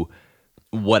to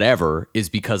whatever is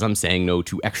because I'm saying no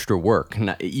to extra work,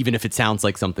 even if it sounds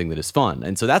like something that is fun.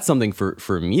 And so that's something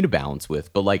for me to balance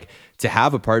with. But to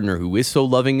have a partner who is so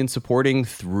loving and supporting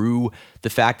through the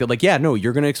fact that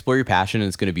you're going to explore your passion and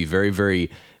it's going to be very,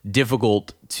 very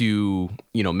difficult to,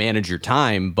 manage your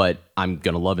time, but I'm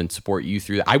going to love and support you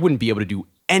through that. I wouldn't be able to do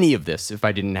any of this if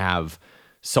I didn't have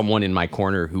someone in my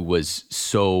corner who was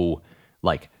so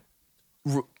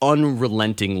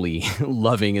unrelentingly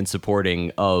loving and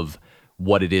supporting of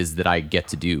what it is that I get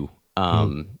to do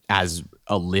as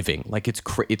a living.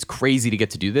 It's crazy to get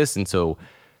to do this. And so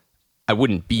I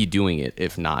wouldn't be doing it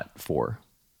if not for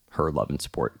her love and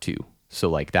support too.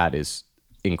 So that is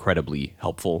incredibly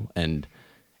helpful and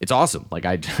it's awesome.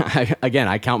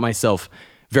 I count myself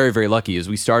very, very lucky as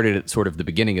we started at sort of the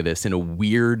beginning of this in a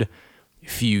weird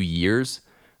few years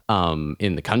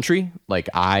in the country.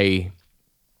 I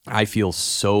feel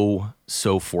so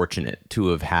fortunate to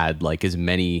have had as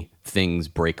many things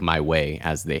break my way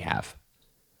as they have.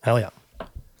 Hell yeah.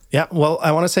 Yeah. Well,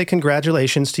 I want to say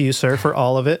congratulations to you, sir, for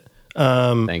all of it.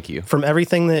 Thank you. From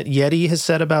everything that Yeti has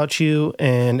said about you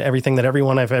and everything that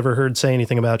everyone I've ever heard say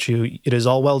anything about you, it is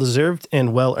all well-deserved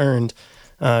and well-earned.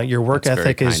 Your work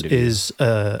ethic is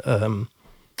a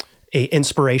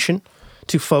inspiration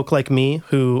to folk like me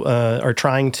who are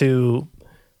trying to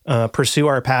pursue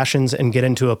our passions and get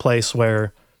into a place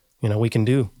where, we can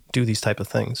do these type of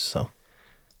things. So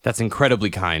that's incredibly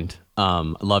kind.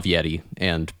 I love Yeti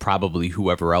and probably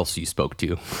whoever else you spoke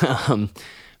to.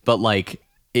 But like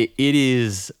it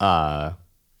is,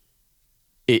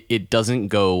 it doesn't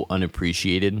go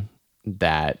unappreciated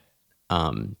that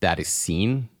that is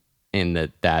seen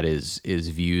and that is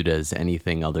viewed as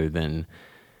anything other than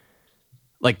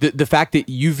like the fact that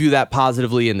you view that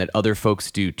positively and that other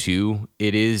folks do too.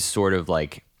 It is sort of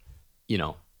like,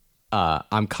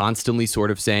 I'm constantly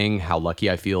sort of saying how lucky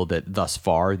I feel that thus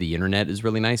far the internet is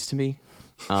really nice to me.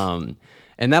 And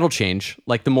that'll change.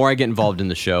 Like the more I get involved in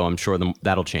the show, I'm sure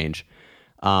that'll change.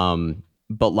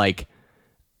 But like,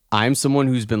 I'm someone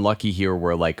who's been lucky here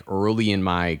where like early in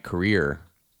my career,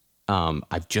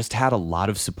 I've just had a lot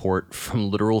of support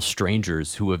from literal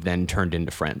strangers who have then turned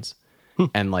into friends.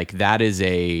 And like, that's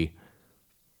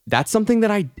something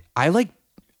that I like,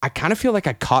 I kind of feel like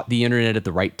I caught the internet at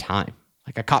the right time.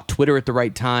 Like I caught Twitter at the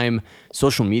right time,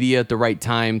 social media at the right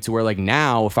time, to where like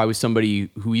now, if I was somebody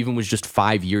who even was just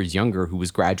 5 years younger, who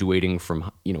was graduating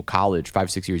from, college,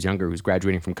 5-6 years younger, who's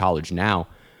graduating from college now,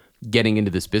 getting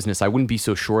into this business, I wouldn't be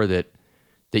so sure that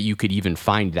you could even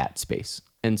find that space.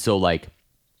 And so like,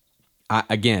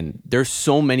 again, there's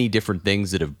so many different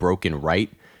things that have broken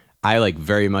right. I like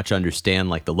very much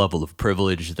understand like the level of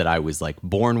privilege that I was like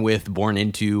born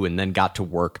into, and then got to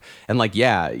work. And like,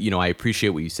 yeah, I appreciate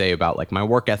what you say about like my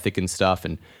work ethic and stuff.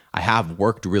 And I have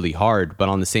worked really hard, but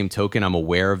on the same token, I'm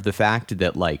aware of the fact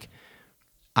that like,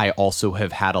 I also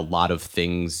have had a lot of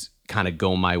things kind of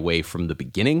go my way from the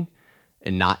beginning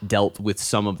and not dealt with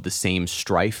some of the same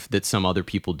strife that some other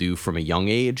people do from a young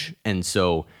age. And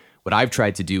so what I've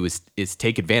tried to do is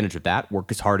take advantage of that, work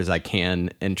as hard as I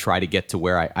can, and try to get to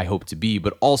where I hope to be.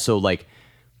 But also, like,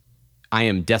 I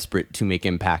am desperate to make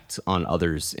impact on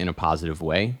others in a positive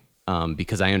way,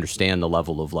 because I understand the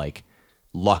level of like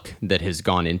luck that has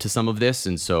gone into some of this,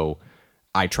 and so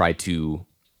I try to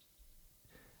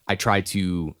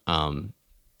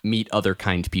meet other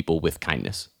kind people with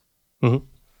kindness. Mm-hmm.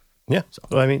 Yeah, so,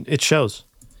 well, I mean, it shows,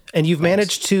 and you've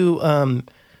managed to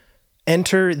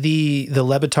enter the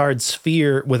Lebitard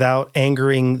sphere without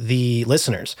angering the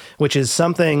listeners, which is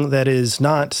something that is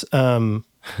not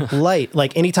light.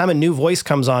 Like anytime a new voice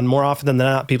comes on, more often than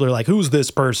not, people are like, who's this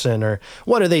person? Or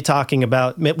what are they talking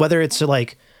about? Whether it's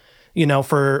like,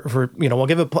 for we'll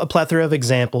give a plethora of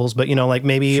examples, but like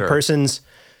maybe a person's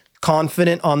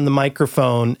confident on the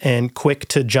microphone and quick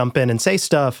to jump in and say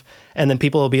stuff. And then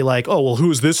people will be like, oh, well,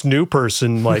 who's this new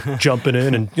person like jumping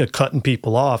in and cutting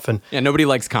people off? And yeah, nobody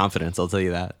likes confidence. I'll tell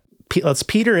you that. Let's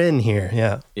peter in here.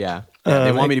 Yeah. Yeah.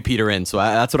 They want me to peter in. So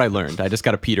that's what I learned. I just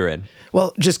got to peter in.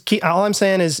 Well, just all I'm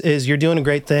saying is you're doing a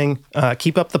great thing.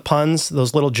 Keep up the puns,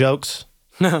 those little jokes.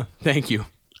 Thank you.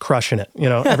 Crushing it.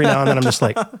 Every now and then I'm just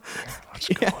like, what's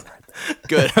going on?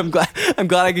 Good. I'm glad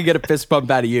I could get a fist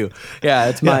bump out of you. Yeah,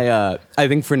 it's my I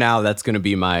think for now that's going to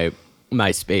be my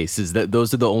space, is that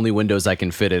those are the only windows I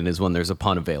can fit in, is when there's a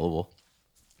pun available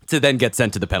to then get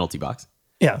sent to the penalty box.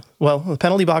 Yeah. Well, the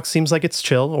penalty box seems like it's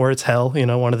chill or it's hell,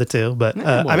 one of the two, but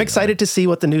I'm excited to see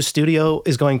what the new studio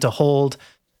is going to hold.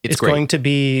 It's going to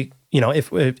be,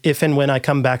 if and when I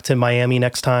come back to Miami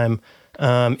next time,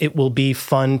 it will be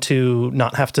fun to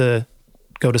not have to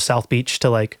go to South Beach to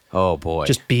like, oh boy,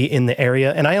 just be in the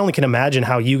area. And I only can imagine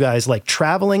how you guys like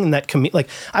traveling and that commute. Like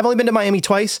I've only been to Miami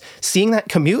twice. Seeing that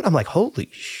commute, I'm like, holy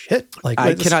shit! Like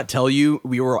I cannot tell you.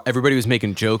 Everybody was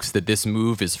making jokes that this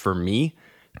move is for me,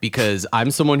 because I'm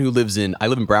someone who I live in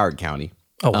Broward County.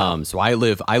 Oh, wow. So I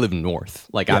live north.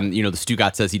 Like I'm, the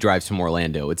Stugat says he drives from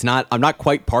Orlando. I'm not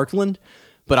quite Parkland,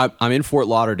 but I'm in Fort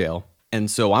Lauderdale, and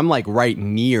so I'm like right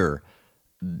near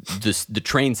the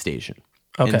train station.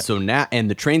 Okay. And so now,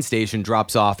 the train station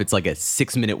drops off. It's like a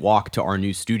 6-minute walk to our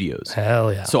new studios.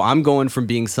 Hell yeah! So I'm going from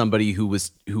being somebody who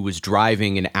was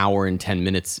driving an hour and 10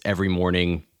 minutes every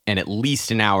morning, and at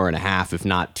least an hour and a half, if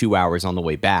not 2 hours on the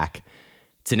way back,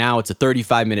 to now it's a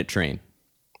 35-minute train.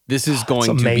 This is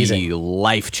going to be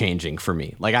life-changing for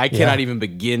me. Like I cannot even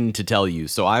begin to tell you.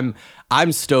 So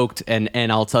I'm stoked,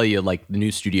 and I'll tell you, like, the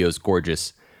new studio is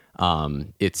gorgeous.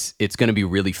 It's going to be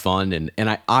really fun, and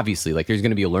I obviously, like, there's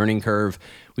going to be a learning curve.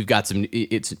 We've got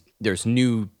there's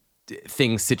new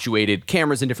things situated,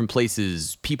 cameras in different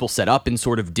places, people set up in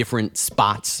sort of different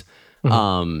spots.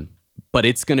 Mm-hmm. But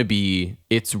it's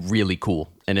really cool,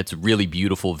 and it's really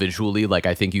beautiful visually. Like,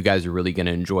 I think you guys are really going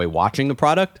to enjoy watching the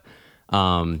product.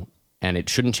 And it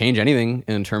shouldn't change anything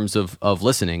in terms of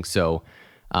listening. So,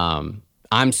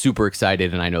 I'm super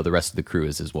excited, and I know the rest of the crew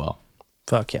is as well.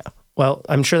 Fuck yeah. Well,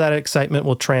 I'm sure that excitement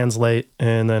will translate,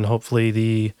 and then hopefully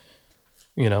the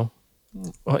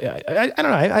I don't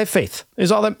know. I have faith.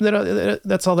 Is all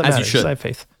that's all that As you matters. should. I have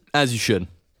faith. As you should.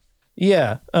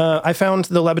 Yeah. I found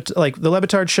the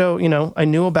Levitard show, I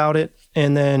knew about it,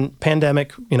 and then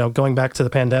pandemic, going back to the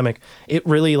pandemic, it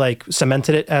really like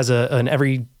cemented it as an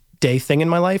everyday thing in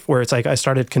my life, where it's like I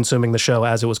started consuming the show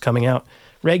as it was coming out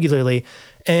regularly.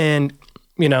 And,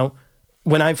 when I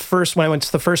went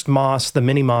to the first Moss, the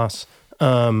mini Moss,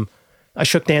 I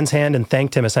shook Dan's hand and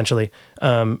thanked him essentially,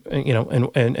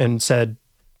 and said,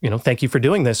 thank you for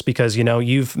doing this, because,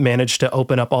 you've managed to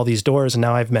open up all these doors, and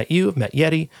now I've met you, I've met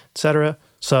Yeti, etc.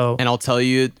 So, and I'll tell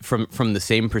you from the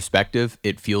same perspective,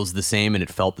 it feels the same, and it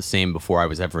felt the same before I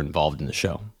was ever involved in the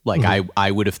show. Like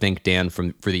I would have thanked Dan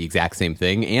for the exact same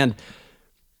thing, and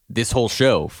this whole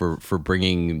show for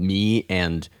bringing me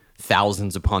and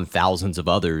thousands upon thousands of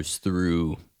others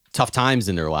through tough times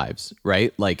in their lives,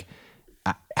 right? Like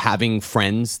having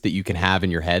friends that you can have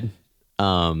in your head,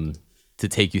 to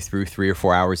take you through 3 or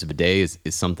 4 hours of a day is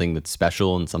something that's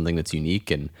special and something that's unique.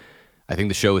 And I think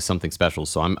the show is something special.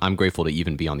 So I'm grateful to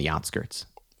even be on the outskirts.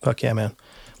 Fuck yeah, man.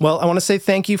 Well, I want to say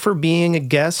thank you for being a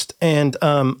guest. And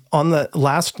on the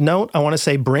last note, I want to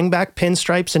say bring back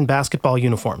pinstripes and basketball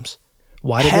uniforms.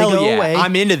 Why did they go away?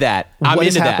 I'm into that. What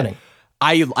is happening?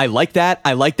 I like that.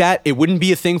 I like that. It wouldn't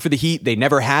be a thing for the Heat. They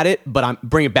never had it, but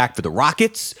bring it back for the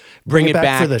Rockets. Bring it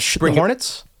back for the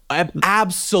Hornets.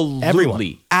 Absolutely.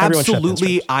 Everyone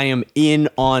Absolutely. I am in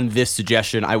on this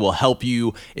suggestion. I will help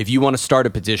you. If you want to start a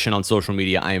petition on social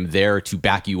media, I am there to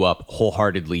back you up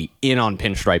wholeheartedly in on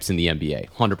pinstripes in the NBA.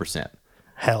 100%.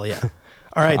 Hell yeah.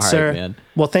 All right, sir. Man.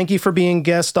 Well, thank you for being a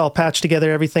guest. I'll patch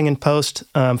together everything in post.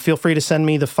 Feel free to send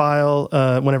me the file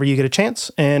whenever you get a chance.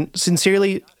 And I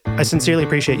sincerely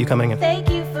appreciate you coming in. Thank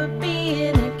you for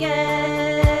being a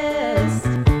guest.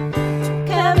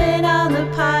 Coming on the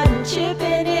pod and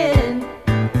chipping in.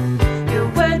 Your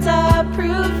words are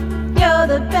proof. You're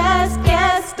the best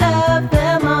guest of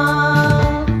them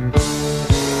all.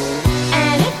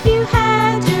 And if you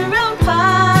had your own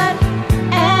pod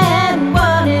and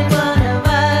wanted one of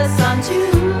us on too,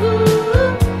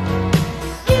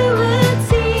 you would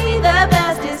see the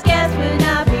bestest guest would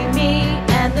not be me.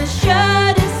 And the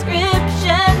show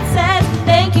description says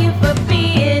thank you for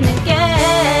being a guest.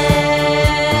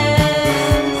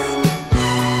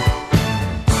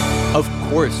 Of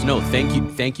course. No, thank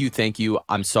you.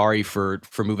 I'm sorry for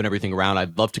moving everything around.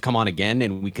 I'd love to come on again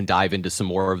and we can dive into some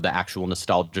more of the actual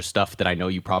nostalgia stuff that I know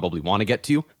you probably want to get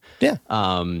to. Yeah.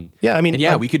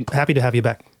 We could. Happy to have you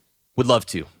back. Would love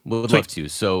to. Love to.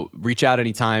 So reach out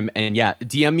anytime, and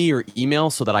DM me or email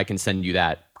so that I can send you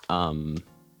that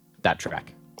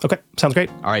track. Okay, sounds great.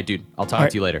 All right, dude. I'll talk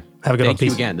to you later. Have a good one. Thank you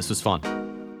Peace. again. This was fun.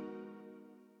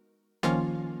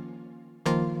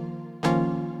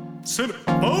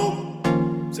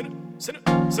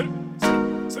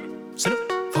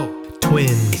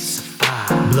 Twins.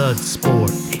 Blood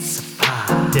sport.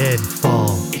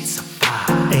 Deadfall.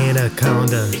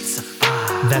 Anaconda.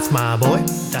 That's my boy.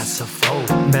 That's a foe.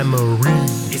 Memory.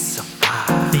 It's a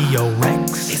five.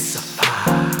 Theorex. It's a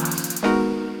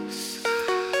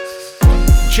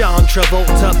John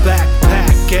Travolta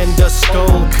backpack and a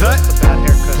skull cut.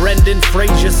 Brendan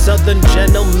Fraser, Southern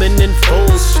gentleman in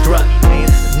full strut.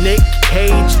 Nick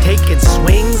Cage taking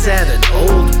swings at an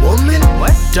old woman.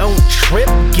 What? Don't trip,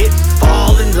 get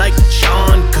falling like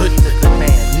John Goodman.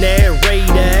 Narrate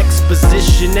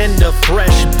exposition and a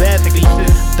fresh bevy.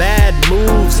 Bad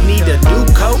moves need a new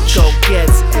coach. Go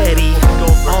gets Eddie.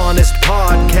 Honest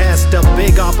podcast, a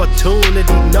big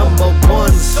opportunity.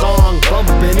 #1 song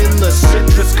bumping in the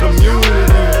citrus community.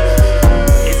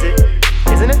 Is it?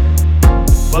 Isn't it?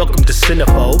 Welcome to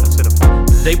Cinephobe.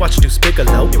 They watched Deuce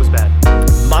Bigelow. It was bad.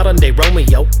 Modern day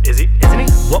Romeo. Isn't he?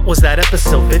 What was that,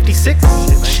 episode 56?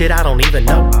 Shit, I don't even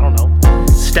know. I don't know.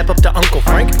 Step up to Uncle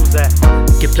Frank. Who's that?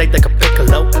 Get played like a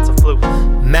piccolo. That's a flute.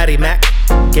 Matty Mac,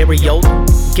 Gary Oldman,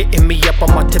 getting me up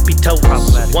on my tippy toes.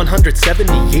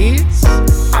 170 years?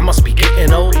 I must be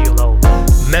getting old.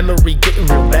 Memory getting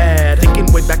real bad.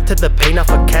 Thinking way back to the pain off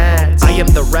of cats. I am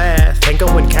the wrath,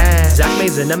 Tango and Cat. Zach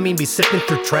Mays and I mean be sipping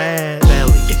through trash.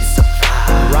 Belly, it's a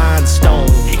five. Rhinestone,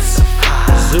 it's a five.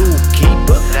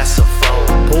 Zookeeper, that's a four.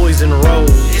 Poison Rose,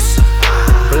 it's a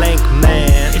five. Blank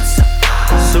Man, it's a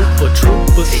five. Super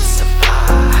Troopers, it's a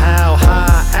five. How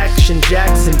High, Action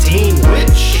Jackson, Teen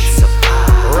Witch, it's a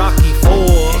five. Rocky 4,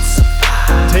 it's a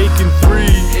five. Taken 3,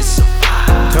 it's a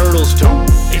five. Turtles 2,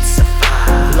 it's a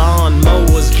five. Lawn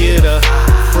Mowers get a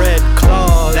Fred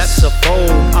Claus, that's a fold.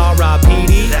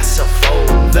 R.I.P.D, that's a fold.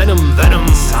 Venom,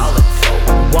 solid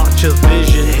fold. Watch a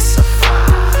vision, it's a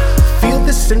five. Feel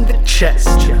this in the chest,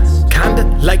 kinda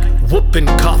like whooping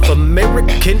cough.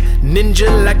 American ninja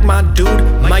like my dude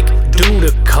Mike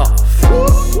Dudikoff.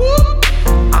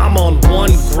 I'm on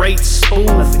one great spoof,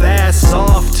 ass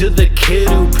off to the kid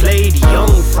who played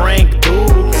young Frank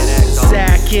Dukes.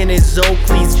 Zach in his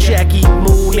Oakleys, Jackie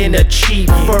Moon in a cheap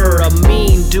fur.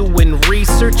 Amin doing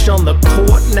research on the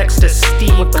court next to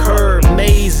Steve Kerr.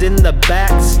 Mays in the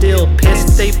back, still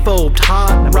pissed they phobed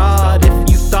Hot Rod. If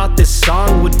you thought this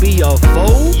song would be a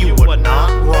foe, you were not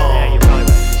wrong.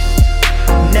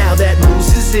 Now that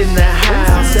Moose is in the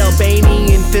house,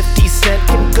 Albanian 50 Cent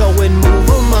can go and move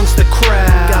amongst the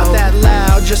crowd. Got that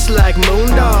loud just like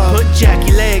Moondog. Put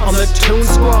Jackie Legs on the Toon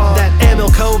Squad. That Emil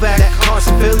Kovac, that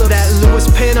Carson Phillips, that Lewis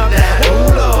Pinnock, that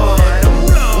Oolong.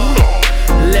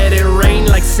 Let it rain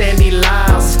like Sandy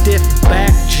Lyle. Stiff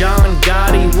back John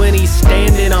Gotti when he's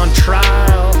standing on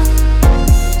trial.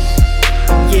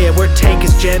 Yeah, we're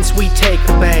takers, gents, we take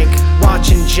the bank.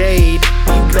 Watching Jade,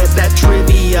 you bet that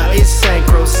trivia is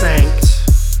sacrosanct.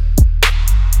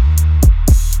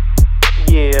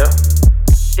 Yeah,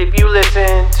 if you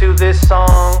listen to this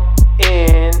song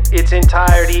in its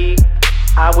entirety,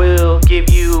 I will give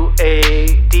you a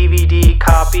DVD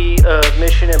copy of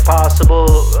Mission Impossible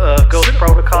Ghost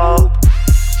Protocol.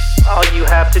 All you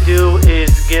have to do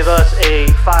is give us a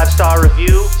 5-star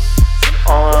review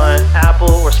on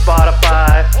Apple or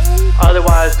Spotify.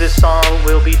 Otherwise, this song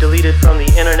will be deleted from the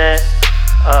internet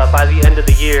by the end of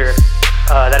the year.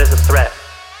 That is a threat.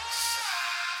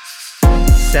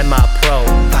 Semi-pro,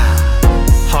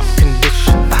 hot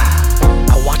condition.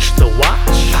 I watch The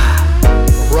Watch,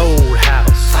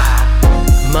 Roadhouse,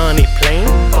 Money Plane,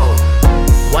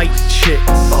 White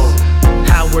Chicks,